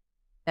of like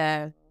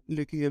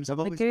Legumes. I've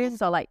always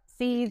legumes or like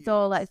seeds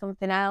or like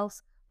something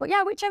else. But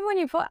yeah, whichever one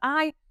you put.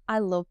 I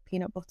love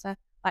peanut butter.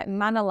 Like,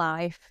 man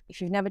alive. If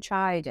you've never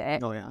tried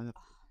it, Oh, yeah.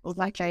 it's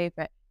my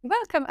favourite. You're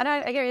welcome. And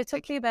I get you a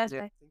took for your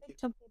birthday.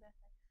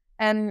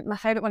 My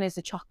favourite one is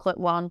the chocolate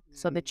one.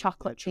 So the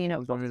chocolate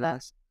peanut butter.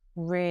 Nice.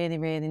 Really,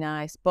 really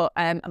nice. But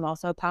I'm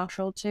also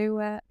partial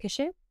to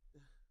cashew,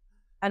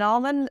 an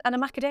almond, and a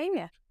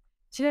macadamia.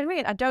 Do you know what I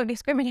mean? I don't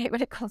discriminate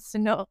when it comes to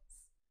nuts.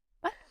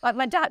 Like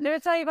my dad, did I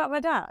tell you about my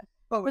dad?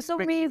 Oh, For some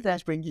reason,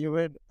 just bring you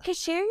in.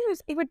 cashews,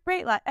 he would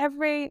bring like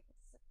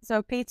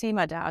so PT,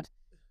 my dad,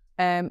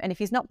 and if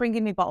he's not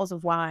bringing me bottles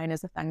of wine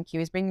as a thank you,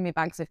 he's bringing me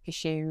bags of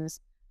cashews.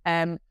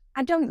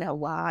 I don't know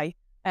why.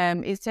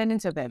 It's turned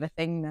into a bit of a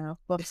thing now.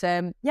 But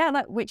yeah,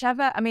 like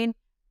whichever. I mean,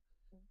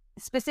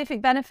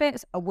 specific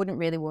benefits, I wouldn't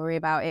really worry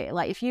about it.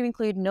 Like if you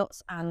include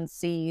nuts and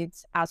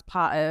seeds as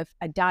part of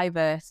a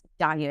diverse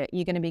diet,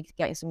 you're going to be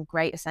getting some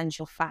great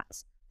essential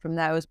fats from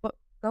those. But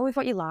go with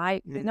what you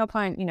like. There's no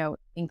point, you know,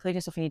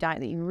 including stuff in your diet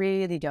that you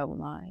really don't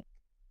like.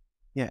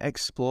 Yeah,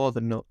 explore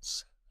the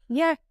nuts.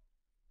 Yeah,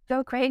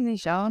 go crazy,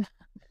 Sean.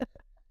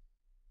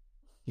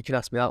 You can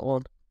ask me that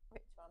one.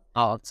 Which one?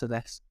 I'll answer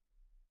this.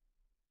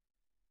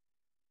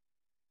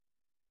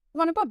 You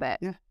want a bob it?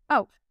 Yeah.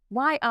 Oh,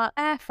 why are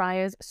air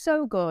fryers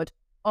so good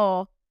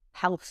or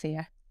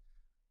healthier?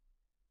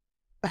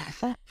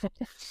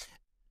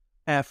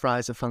 Air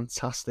fryers are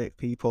fantastic,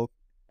 people.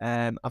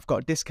 I've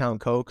got a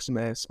discount code because I'm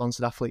a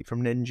sponsored athlete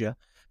from Ninja.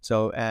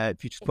 So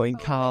if you just put in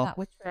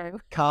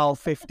Carl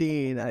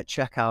 15 at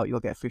checkout, you'll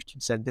get a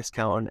 15%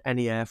 discount on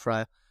any air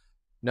fryer.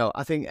 No,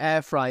 I think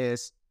air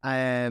fryers,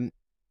 I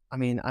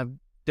mean, I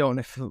don't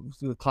know if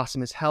we would class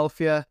them as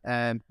healthier,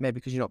 maybe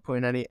because you're not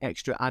putting any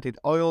extra added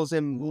oils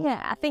in.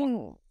 Yeah, I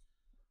think...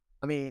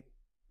 I mean,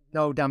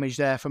 no damage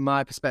there from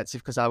my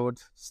perspective because I would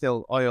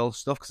still oil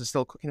stuff because I'm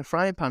still cooking a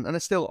frying pan and I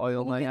still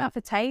oil my... You do that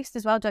for taste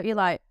as well, don't you?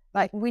 Like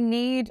we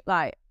need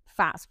like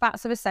fats.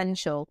 Fats are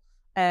essential.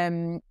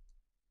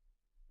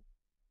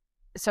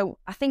 So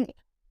I think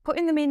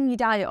putting them in your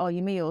diet or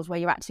your meals where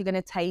you're actually going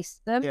to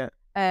taste them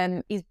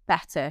is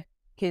better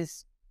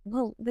because,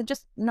 well, they're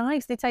just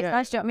nice. They taste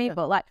nice, do you know what I mean? Yeah.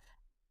 But like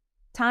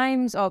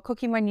times or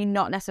cooking when you're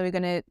not necessarily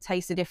going to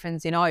taste the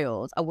difference in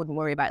oils, I wouldn't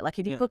worry about it. Like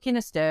if you're cooking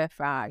a stir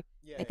fry,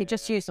 you could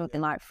just use something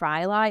like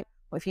Fry Light.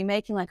 But if you're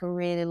making like a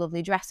really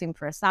lovely dressing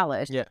for a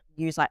salad,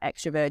 use like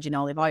extra virgin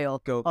olive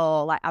oil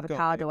or like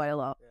avocado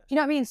oil. Or, do you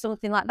know what I mean?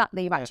 Something like that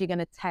you're actually going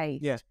to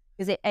taste. Yeah.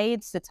 Because it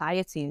aids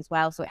satiety as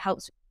well. So it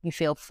helps you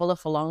feel fuller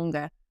for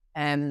longer,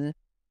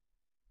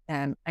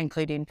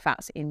 including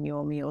fats in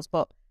your meals.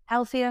 But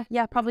healthier,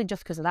 yeah, probably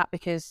just because of that.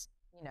 Because,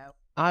 you know,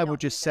 I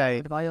would just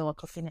say, oil or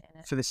cooking it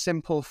in it. for the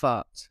simple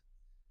fact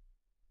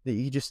that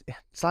it's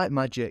like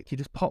magic. You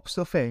just pop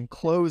stuff in,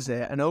 close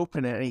it and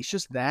open it and it's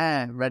just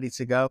there, ready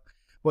to go.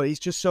 But it's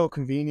just so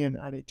convenient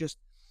and it just,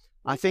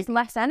 I think... It's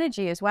less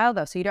energy as well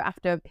though, so you don't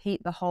have to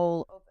heat the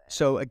whole oven.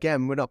 So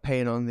again, we're not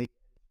paying on the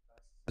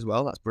as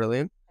well, that's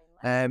brilliant.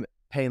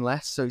 Paying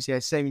less, so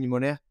it's saving your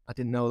money. I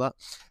didn't know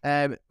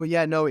that. But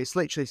yeah, no, it's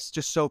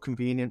just so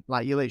convenient.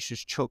 Like you literally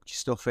just chuck your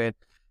stuff in.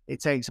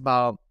 It takes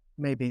about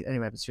maybe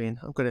anywhere between,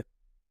 I'm gonna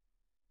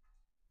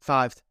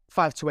 5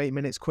 to 8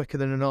 minutes quicker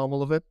than a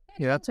normal oven.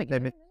 Yeah,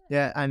 maybe.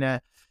 Yeah,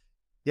 and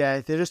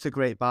they're just a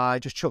great buy.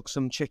 Just chuck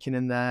some chicken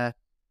in there,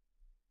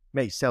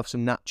 make yourself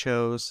some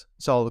nachos.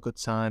 It's all a good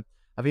time.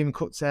 I've even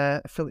cooked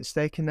a fillet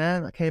steak in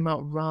there that came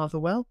out rather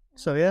well.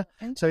 So yeah,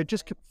 so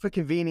just for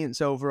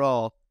convenience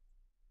overall,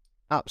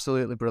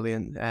 absolutely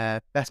brilliant.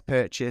 Best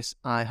purchase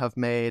I have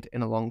made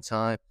in a long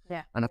time.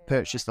 Yeah, and I've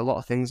purchased a lot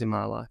of things in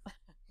my life.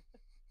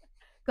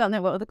 Go on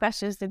then. What other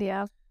questions did he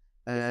have?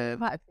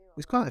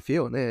 There's quite a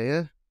few on there.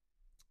 Yeah.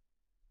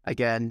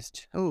 Again,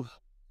 I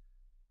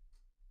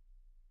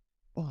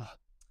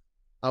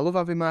love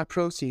having my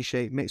protein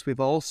shake mixed with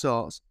all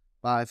sorts,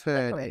 but I've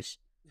heard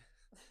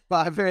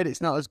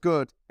it's not as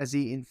good as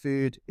eating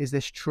food. Is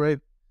this true?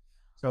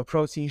 So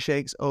protein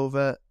shakes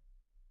over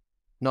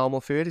normal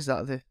food, is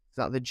that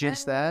the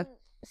gist there?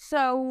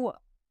 So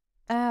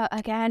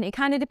again, it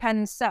kind of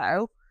depends.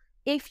 So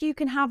if you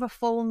can have a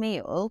full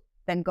meal,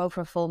 then go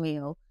for a full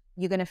meal.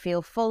 You're going to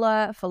feel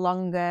fuller for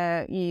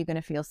longer. You're going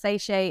to feel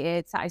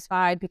satiated,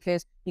 satisfied,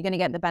 because you're going to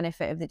get the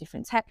benefit of the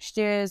different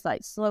textures,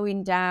 like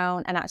slowing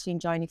down and actually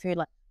enjoying your food.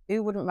 Like,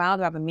 who wouldn't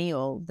rather have a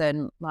meal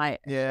than like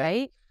a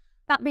shake?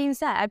 That being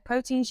said,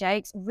 protein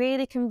shakes,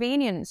 really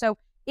convenient. So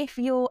if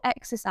you're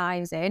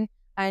exercising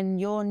and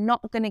you're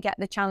not going to get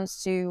the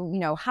chance to, you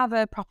know, have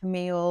a proper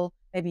meal,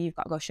 maybe you've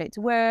got to go straight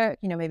to work,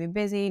 you know, maybe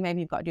busy, maybe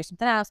you've got to do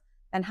something else,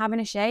 then having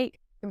a shake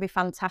can be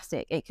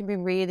fantastic. It can be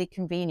really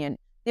convenient.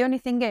 The only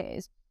thing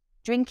is,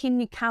 drinking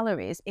your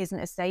calories isn't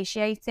as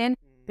satiating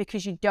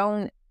because you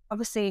don't,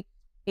 obviously,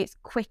 it's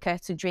quicker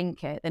to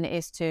drink it than it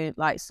is to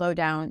like slow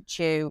down,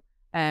 chew,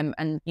 and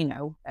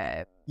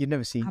You've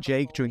never seen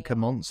Jake drink a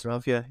Monster,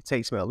 have you? It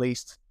takes him at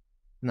least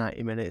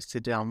 90 minutes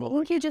to download. I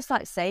think he just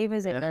like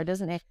savors it though,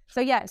 doesn't he?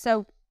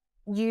 So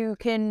you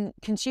can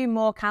consume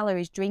more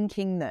calories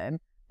drinking them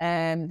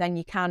than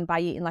you can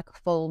by eating like a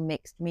full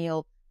mixed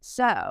meal.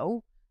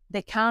 So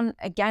they can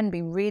again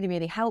be really,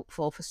 really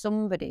helpful for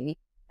somebody.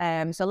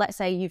 So let's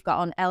say you've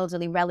got an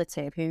elderly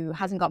relative who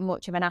hasn't got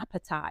much of an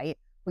appetite,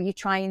 but you're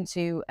trying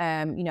to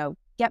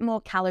get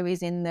more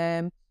calories in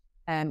them,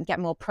 get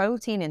more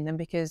protein in them,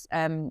 because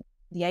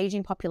the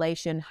aging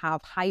population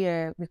have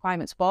higher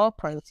requirements for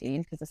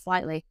protein because they're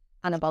slightly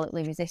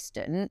anabolically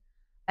resistant.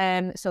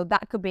 So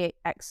that could be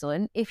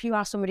excellent. If you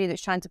are somebody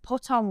that's trying to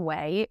put on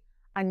weight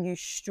and you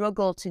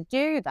struggle to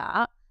do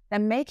that,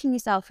 then making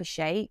yourself a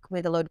shake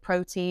with a load of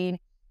protein,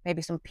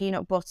 maybe some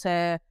peanut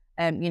butter,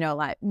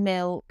 like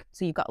milk,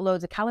 so you've got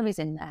loads of calories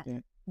in there. Yeah.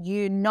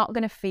 You're not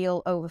going to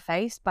feel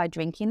overfaced by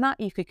drinking that.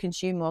 You could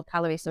consume more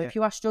calories. So if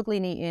you are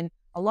struggling eating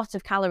a lot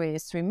of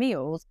calories through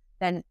meals,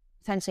 then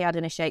potentially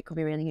adding a shake could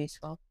be really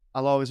useful.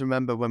 I'll always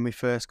remember when we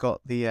first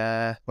got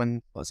the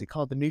what's it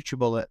called, the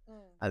NutriBullet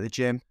at the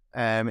gym.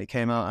 It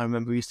came out. I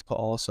remember we used to put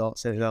all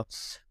sorts in it though,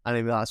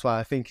 and that's why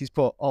I think he's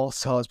put all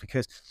sorts,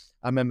 because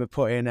I remember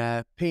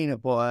putting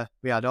peanut butter.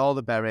 We had all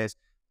the berries,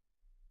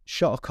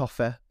 shot of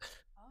coffee.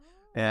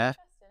 Yeah,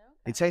 okay.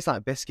 It tastes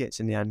like biscuits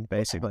in the end.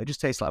 Basically, it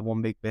just tastes like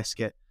one big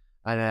biscuit.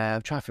 And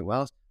I'm trying to think,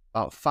 well,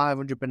 about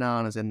 500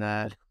 bananas in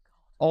there,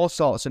 all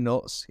sorts of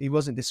nuts. He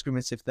wasn't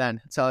discriminative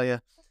then, I tell you.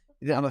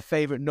 He didn't have a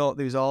favourite nut.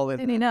 There was all in.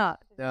 Did he not?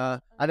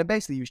 And then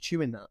basically he was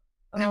chewing that.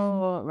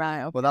 Oh,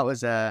 right. Okay. Well, that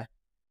was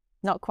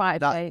not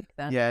quite a fake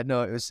then. Yeah,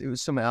 no, it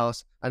was something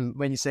else. And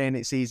when you're saying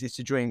it's easy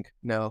to drink,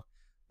 no,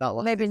 that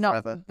lasted maybe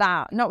not forever.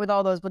 That, not with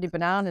all those bloody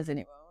bananas in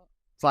it.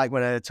 It's like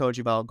when I told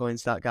you about going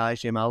to that guy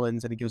Jim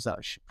Allen's and he gives that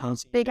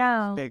Big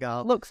Al,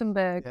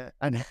 Luxembourg.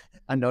 Yeah.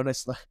 And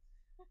honestly,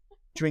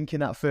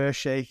 drinking that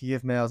first shake he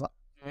gave me, I was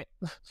like,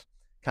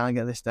 can't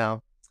get this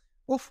down.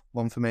 Oof,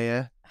 one for me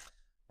here.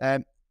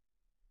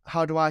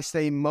 How do I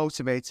stay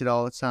motivated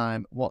all the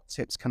time? What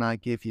tips can I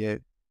give you?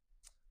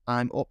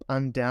 I'm up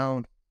and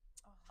down.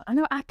 I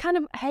know, I kind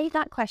of hate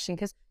that question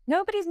because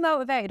nobody's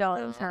motivated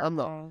all the time. I'm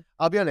not.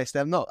 I'll be honest,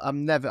 I'm not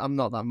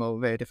that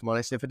motivated, if I'm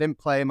honest. If I didn't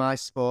play my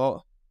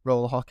sport,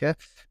 roller hockey,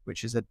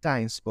 which is a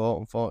dying sport,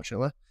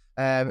 unfortunately,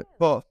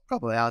 but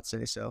probably I'd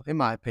say so. In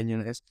my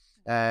opinion, it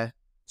is.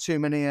 Too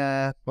many,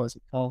 what's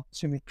it called?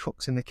 Too many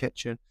cooks in the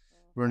kitchen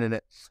running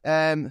it.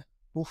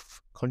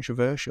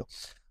 Controversial.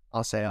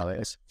 I'll say how it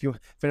is. If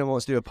anyone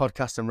wants to do a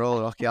podcast on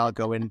roller hockey, I'll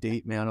go in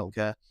deep, me, I don't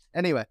care.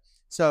 Anyway,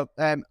 so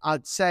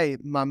I'd say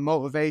my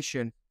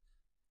motivation,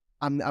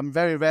 I'm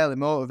very rarely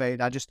motivated.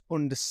 I just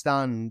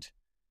understand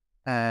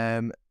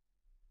the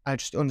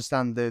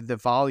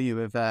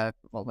value of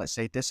let's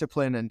say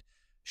discipline and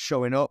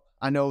showing up.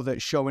 I know that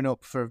showing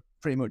up for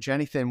pretty much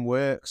anything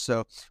works.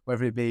 So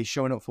whether it be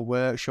showing up for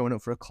work, showing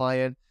up for a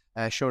client,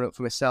 showing up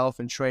for myself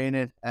and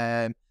training,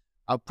 I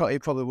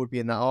probably would be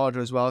in that order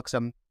as well, because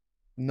I'm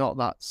not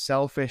that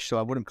selfish, so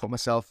I wouldn't put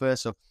myself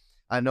first. So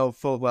I know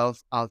full well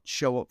I'll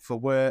show up for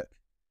work,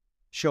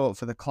 show up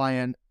for the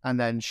client, and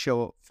then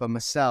show up for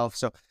myself.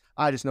 So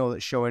I just know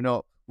that showing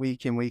up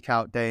week in, week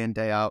out, day in,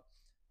 day out,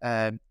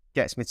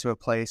 gets me to a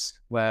place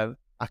where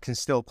I can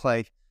still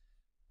play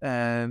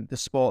the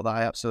sport that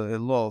I absolutely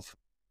love.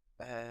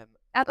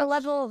 At the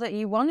level that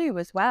you want to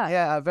as well.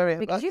 Yeah,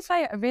 because you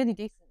play at a really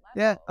decent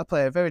level. Yeah, I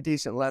play at a very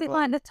decent level. Is it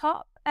like the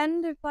top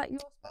end of like your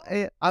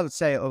sport? I would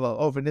say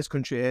over in this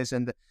country it is,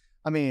 and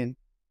I mean,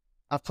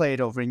 I've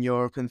played over in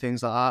Europe and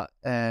things like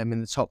that,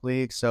 in the top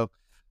league, so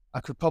I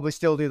could probably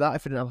still do that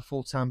if I didn't have a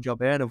full-time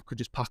job here, and I could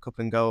just pack up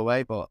and go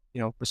away, but,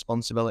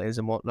 responsibilities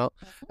and whatnot.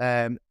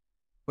 But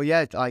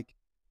yeah, like,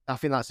 I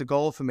think that's a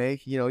goal for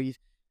me. You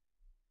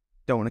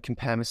don't want to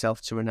compare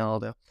myself to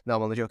Ronaldo. No,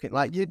 I'm only joking.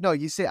 Like,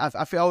 you see, I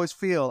always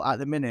feel at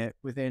the minute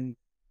within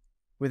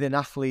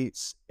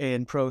athletes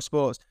in pro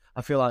sports,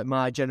 I feel like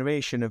my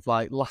generation have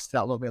like lasted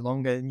that a little bit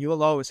longer, and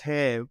you'll always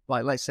hear,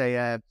 like, let's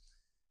say,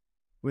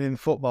 within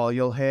football,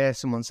 you'll hear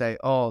someone say,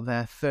 oh,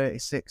 they're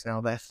 36 now,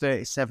 they're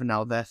 37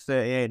 now, they're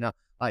 38 now.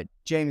 Like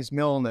James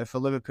Milner for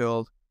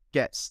Liverpool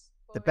gets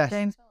the best.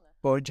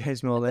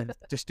 James Milner,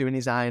 just doing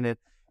his ironing.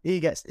 He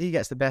gets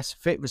the best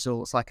fit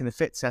results, like in the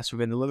fit test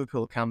within the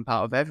Liverpool camp,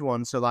 out of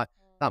everyone. So like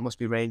that must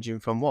be ranging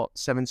from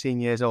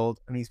 17 years old,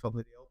 and he's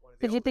probably the old one.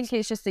 Did you think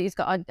it's just that he's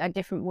got a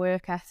different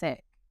work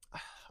ethic?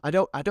 I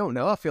don't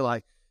know. I feel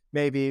like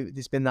maybe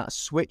there's been that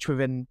switch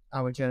within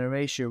our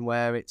generation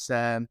where it's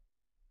better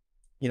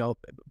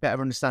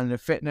understanding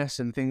of fitness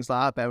and things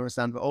like that, better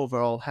understanding of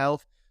overall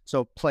health,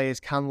 so players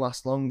can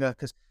last longer.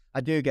 Because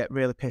I do get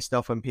really pissed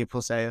off when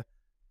people say,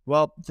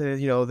 well,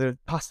 they're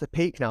past the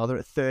peak now, they're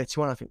at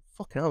 31. I think,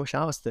 fucking hell, I wish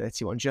I was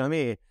 31, do you know what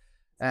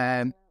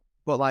I mean?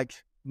 But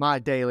like my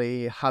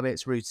daily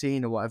habits,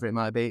 routine or whatever it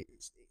might be,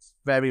 it's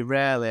very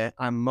rarely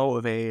I'm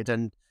motivated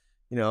and,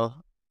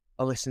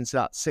 I listen to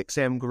that 6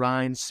 a.m.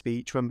 grind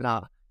speech. Remember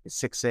that? It's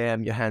 6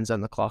 a.m. Your hands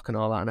on the clock and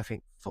all that. And I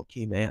think, fuck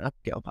you, mate. I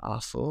get up at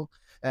 4:30.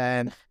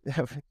 You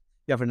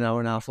have an hour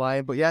and a half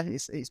lying. But yeah,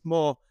 it's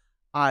more.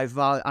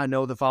 I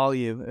know the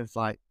value of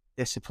like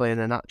discipline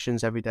and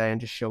actions every day and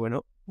just showing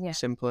up. Yeah.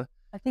 Simpler.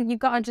 I think you've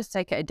got to just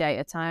take it a day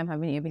at a time,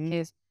 haven't you?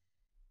 Because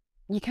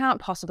you can't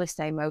possibly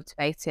stay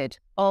motivated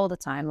all the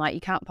time. Like,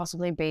 you can't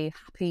possibly be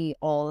happy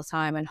all the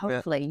time. And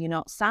hopefully you're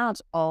not sad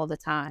all the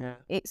time. Yeah.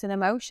 It's an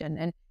emotion.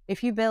 And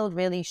if you build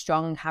really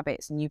strong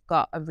habits and you've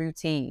got a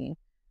routine,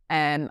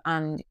 and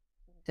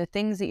the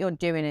things that you're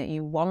doing that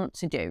you want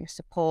to do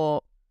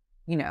support,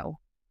 you know,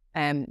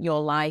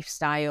 your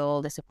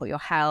lifestyle, they support your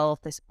health,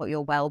 they support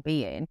your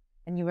well-being,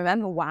 and you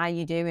remember why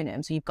you're doing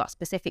them. So you've got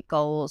specific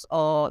goals,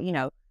 or, you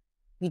know,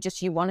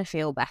 you want to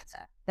feel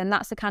better, then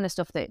that's the kind of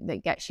stuff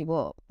that gets you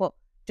up. But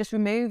just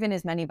removing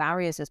as many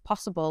barriers as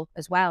possible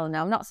as well.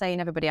 Now, I'm not saying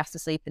everybody has to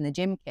sleep in the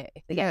gym kit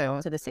if they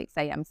get to the 6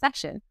 a.m.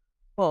 session,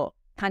 but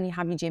can you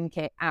have your gym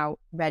kit out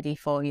ready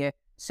for you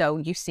so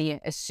you see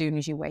it as soon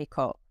as you wake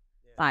up?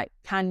 Like,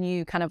 can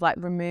you kind of like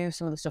remove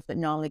some of the stuff that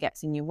normally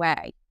gets in your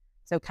way?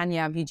 So can you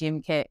have your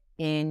gym kit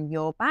in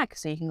your bag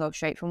so you can go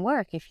straight from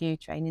work if you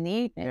train in the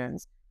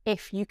evenings?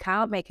 If you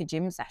can't make a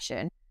gym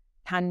session,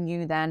 can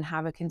you then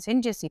have a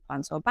contingency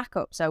plan, so a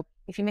backup? So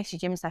if you miss your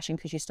gym session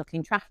because you're stuck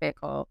in traffic,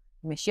 or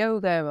you miss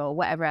yoga or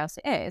whatever else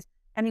it is,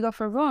 can you go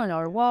for a run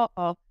or a walk,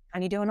 or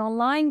can you do an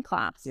online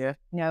class? Yeah.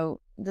 You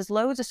know, there's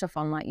loads of stuff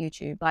on like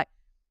YouTube. Like,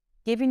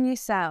 giving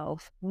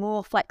yourself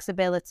more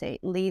flexibility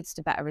leads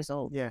to better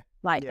results. Yeah.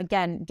 Like,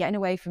 again, getting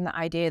away from the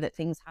idea that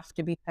things have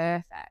to be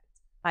perfect.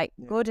 Like,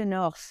 good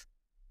enough.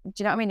 Do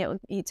you know what I mean?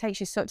 It takes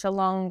you such a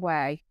long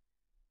way.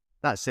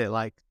 That's it.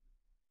 Like,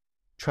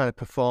 trying to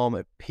perform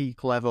at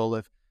peak level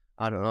of,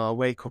 I don't know, I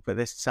wake up at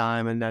this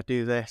time and I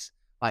do this.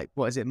 Like,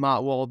 what is it?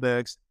 Mark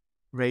Wahlberg's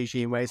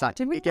regime where he's like,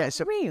 he gets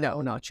up,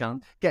 no, not a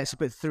chance. Gets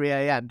up at 3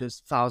 a.m.,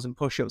 does 1,000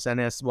 push-ups and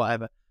this,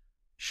 whatever.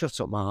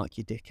 Shut up, Mark,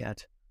 you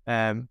dickhead.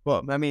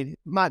 But I mean, it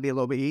might be a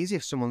little bit easier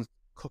if someone's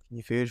cooking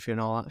your food for you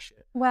and all that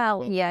shit.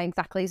 Well, yeah,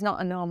 exactly. He's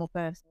not a normal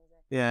person.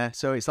 Yeah,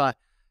 so it's like,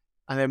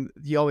 and then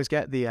you always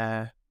get the,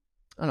 I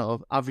don't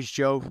know, average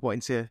Joe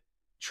wanting to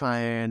try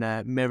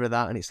and mirror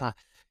that, and it's like,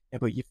 yeah,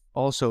 but you've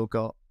also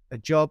got a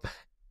job,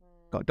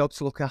 got a dog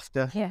to look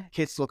after,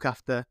 kids to look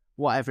after,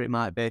 whatever it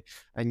might be,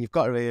 and you've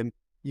got to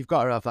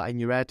have that in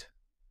your head,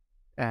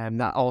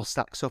 that all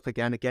stacks up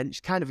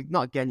against, kind of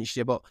not against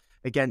you, but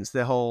against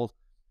the whole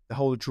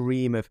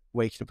dream of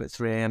waking up at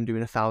 3 a.m. doing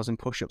 1,000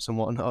 push-ups and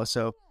whatnot.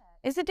 So,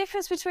 is the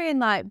difference between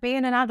like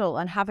being an adult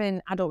and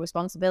having adult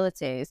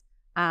responsibilities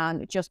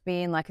and just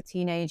being like a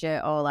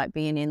teenager, or like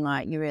being in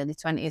like your early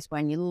 20s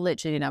when you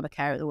literally didn't have a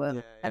care at the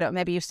world. I don't.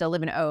 Maybe you're still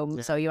living at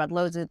home, so you had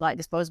loads of like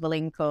disposable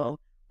income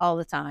all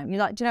the time. You're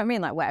like, do you know what I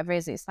mean? Like, whatever it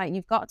is, it's like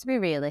you've got to be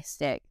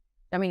realistic.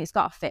 I mean, it's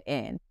got to fit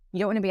in. You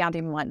don't want to be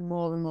adding like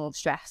more and more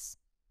stress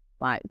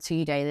like to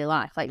your daily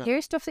life. Like,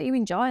 here's stuff that you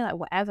enjoy, like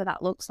whatever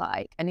that looks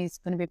like, and he's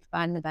going to be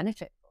providing the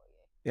benefit for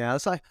you. Yeah,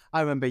 it's like,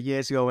 I remember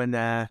years ago when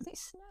is it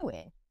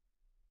snowing?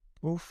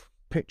 Oof,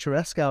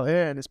 picturesque out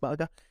here, and it's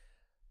about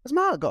has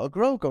Mark got a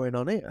grow going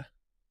on here?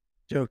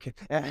 Joking.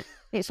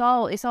 It's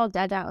all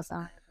dead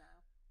outside now.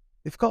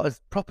 They've got a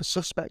proper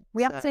suspect.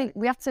 We have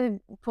to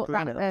put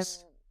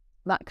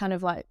that kind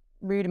of like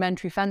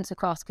rudimentary fence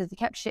across, because they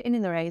kept shitting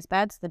in the raised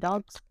beds, the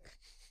dogs.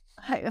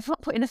 I'm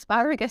not putting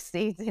asparagus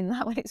seeds in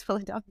that when it's full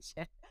of dog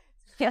shit.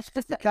 You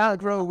can't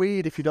grow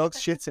weed if your dog's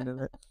shitting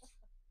in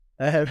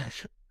it.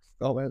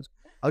 Oh, well,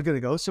 I'm going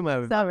to go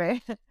somewhere.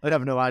 Sorry. I'd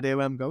have no idea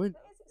where I'm going.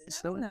 It's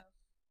snowing. No.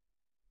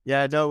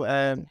 Yeah,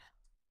 no.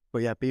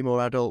 But yeah, be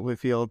more adult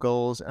with your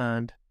goals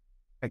and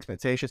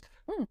expectations.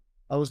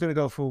 I was going to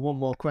go for one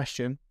more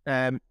question.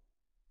 Where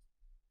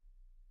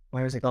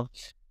is it gone?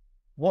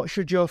 What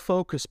should your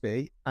focus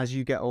be as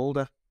you get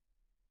older?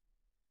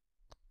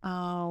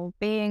 Oh,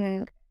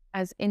 being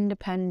as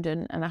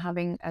independent and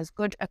having as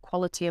good a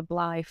quality of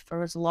life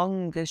for as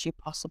long as you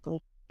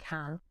possibly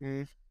can.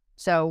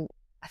 So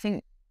I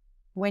think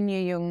when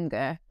you're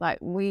younger, like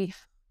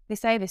they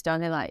say this,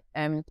 don't they? Like,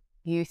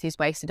 youth is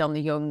wasted on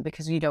the young,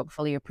 because you don't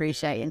fully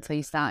appreciate it until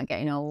you start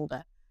getting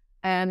older.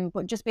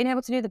 But just being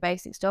able to do the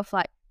basic stuff,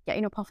 like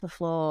getting up off the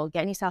floor,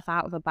 getting yourself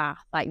out of a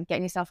bath, like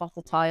getting yourself off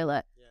the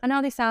toilet. I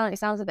know it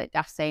sounds a bit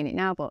daft saying it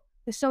now, but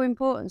they're so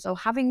important. So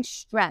having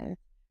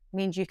strength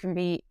means you can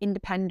be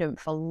independent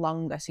for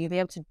longer. So you'll be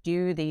able to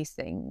do these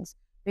things,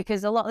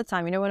 because a lot of the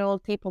time, you know, when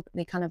old people,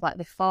 they kind of like,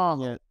 they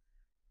fall.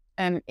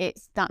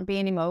 It's that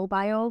being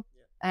immobile.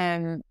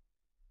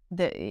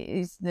 That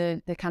is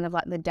the kind of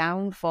like the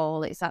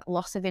downfall. It's that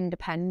loss of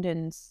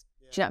independence.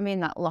 Do you know what I mean?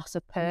 That loss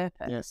of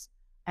purpose.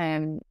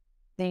 That,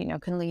 you know,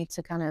 can lead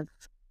to kind of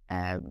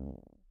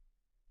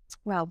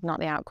well,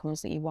 not the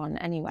outcomes that you want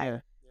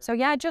anyway. So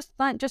yeah, just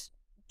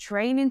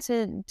training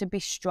to be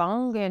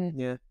strong,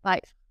 and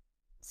like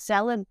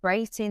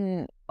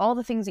celebrating all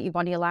the things that your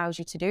body allows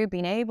you to do,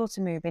 being able to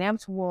move, being able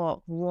to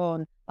walk,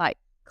 run, like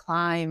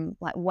climb,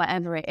 like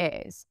whatever it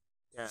is.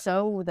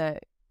 So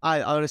that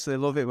I honestly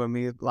love it when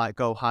we like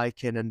go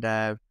hiking and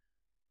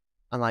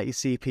And like you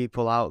see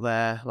people out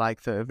there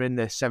like that are in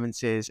their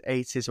 70s,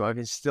 80s, or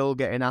whatever, still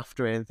getting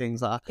after it and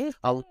things like that.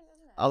 I'll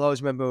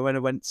always remember when I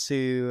went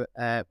to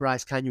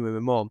Bryce Canyon with my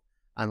mum,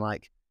 and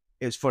like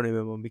it was funny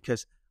with my mum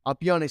because I'll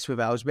be honest with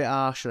her, I was a bit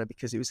harsh on her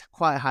because it was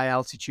quite a high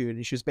altitude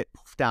and she was a bit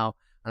puffed out,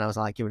 and I was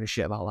like giving a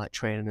shit about like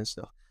training and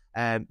stuff.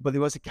 But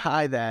there was a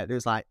guy there that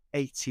was like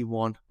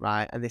 81,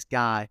 right? And this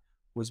guy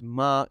was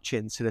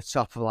marching to the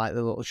top of like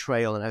the little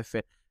trail and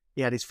everything.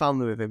 He had his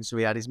family with him, so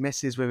he had his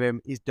missus with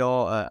him, his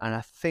daughter, and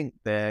I think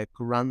their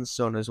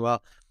grandson as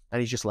well. And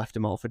he's just left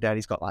them all for dead.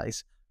 He's got like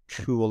this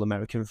cool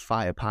American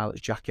fighter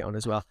pilot's jacket on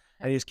as well.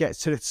 And he just gets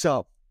to the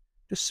top,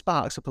 just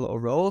sparks up a little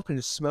roll up and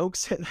just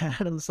smokes it there.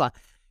 And I'm just like,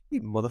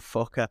 you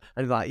motherfucker.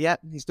 And he's like, yeah,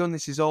 he's done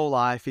this his whole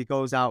life. He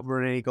goes out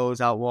running, he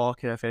goes out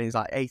walking, everything. He's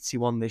like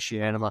 81 this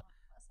year. And I'm like,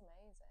 that's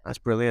amazing. That's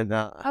brilliant.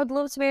 That I would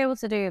love to be able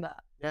to do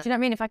that. Yeah. Do you know what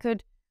I mean?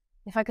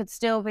 If I could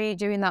still be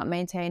doing that,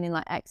 maintaining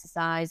like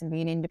exercise and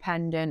being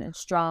independent and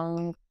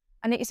strong.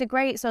 And it's a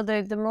great, so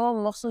the more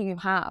muscle you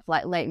have,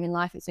 like later in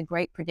life, it's a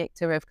great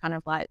predictor of kind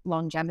of like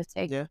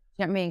longevity. Yeah. Do you know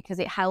what I mean? Because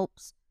it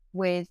helps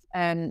with,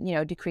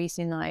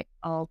 decreasing like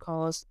all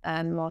cause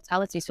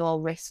mortality, so all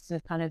risks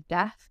of kind of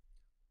death.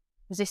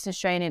 Resistance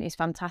training is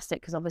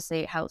fantastic because obviously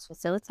it helps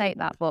facilitate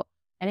that, but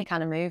any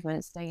kind of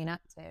movement, staying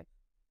active.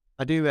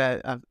 I do.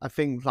 I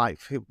think like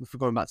if we're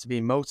going back to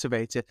being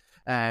motivated,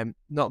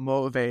 not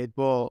motivated,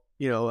 but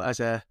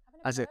as a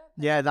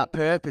that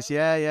purpose.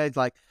 Yeah.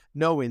 Like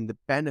knowing the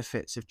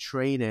benefits of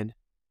training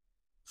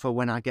for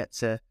when I get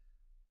to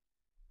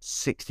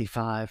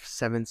 65,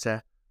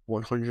 70,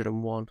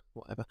 101,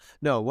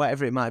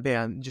 whatever it might be,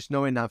 and just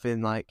knowing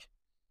having like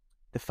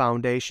the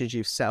foundations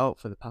you've set up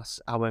for the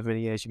past however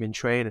many years you've been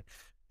training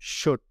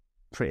should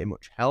pretty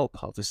much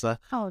help, obviously.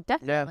 Oh,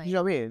 definitely. Yeah, you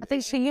know what I mean? I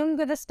think the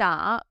younger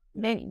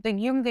the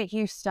younger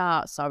you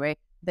start,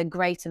 the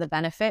greater the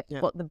benefit. Yeah.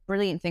 But the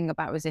brilliant thing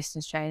about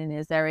resistance training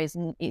is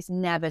it's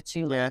never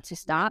too late to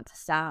start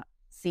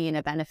seeing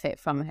a benefit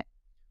from it.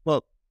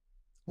 Well,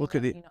 we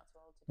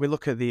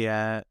look at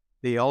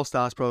the All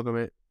Stars program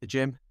at the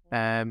gym,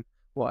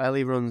 what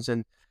Ellie runs,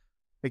 and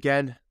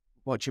again,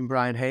 watching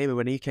Brian Hamer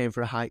when he came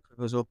for a hike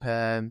with us up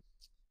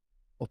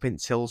in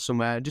Till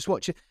somewhere, and just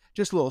watching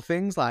just little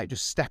things like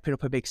just stepping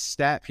up a big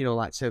step,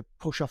 like to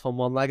push off on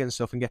one leg and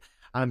stuff, and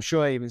I'm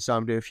sure I even saw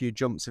him do a few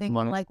jumps.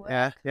 Single leg work.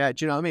 Yeah.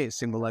 Do you know what I mean? It's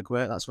single leg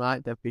work. That's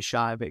right. They'd be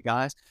shy of it,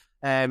 guys.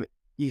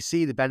 You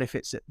see the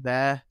benefits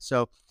there,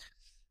 so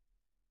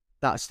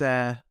that's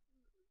there.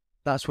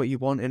 That's what you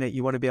want in it.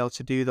 You want to be able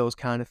to do those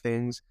kind of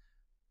things.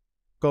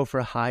 Go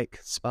for a hike,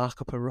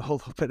 spark up a roll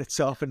up at the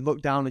top, and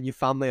look down on your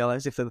family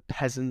as if they're the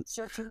peasants.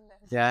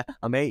 Yeah,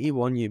 I'm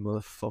 81, you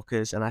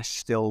motherfuckers, and I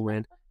still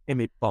win in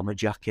my bomber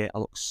jacket. I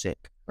look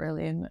sick.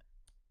 Brilliant.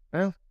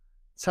 Well,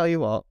 tell you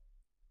what,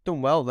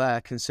 done well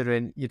there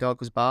considering your dog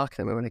was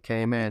barking at me when it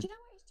came in. Do you know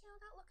what he's chilled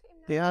out? Look at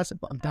him now. He has,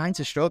 but I'm dying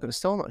to stroke him. I've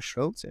still not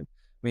stroked him.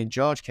 I mean,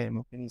 George came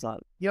up and he's like,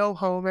 yo,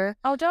 homie.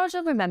 Oh, George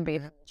will remember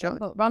you.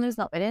 But Ronan's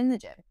not been in the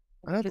gym.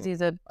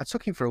 Because I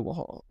took him for a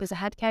walk. There's a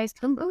head case.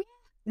 Oh, yeah.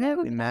 No,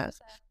 we met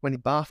when he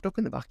barfed up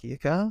in the back of your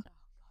car.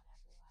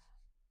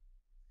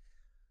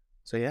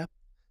 So yeah.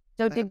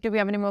 So do we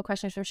have any more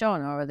questions from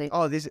Sean, or are they?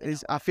 Oh, this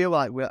is. I feel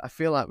like we're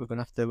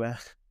gonna have to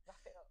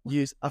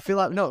use. I feel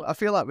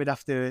like we'd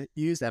have to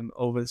use them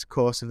over the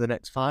course of the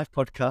next 5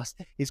 podcasts.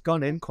 He's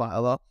gone in quite a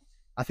lot.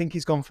 I think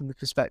he's gone from the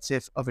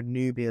perspective of a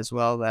newbie as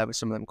well there with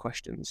some of them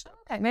questions.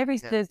 Okay, maybe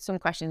there's some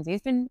questions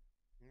he's been.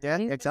 Yeah,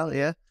 exactly.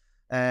 Yeah.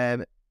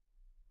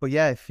 But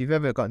yeah, if you've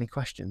ever got any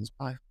questions,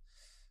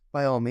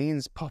 by all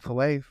means, pop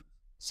away,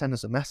 send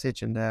us a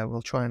message, and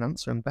we'll try and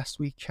answer them best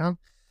we can.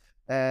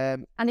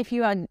 And if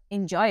you are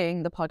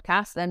enjoying the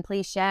podcast, then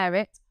please share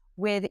it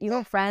with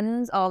your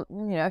friends, or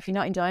if you're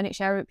not enjoying it,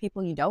 share it with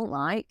people you don't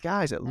like.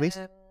 Guys, at least,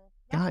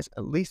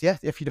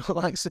 if you don't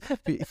like, if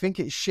you think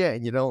it's shit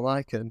and you don't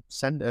like them,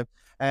 send them.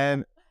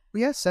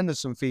 Send us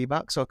some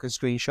feedback so I can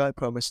screenshot it,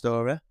 put on my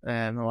story,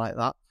 I like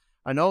that.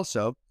 And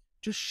also,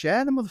 just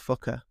share the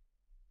motherfucker.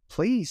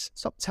 Please,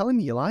 stop telling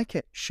me you like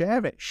it.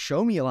 Share it.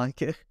 Show me you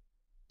like it.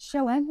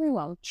 Show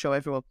everyone. Show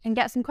everyone. And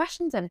get some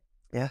questions in.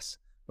 Yes.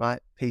 Right.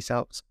 Peace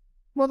out.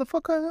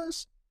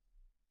 Motherfuckers.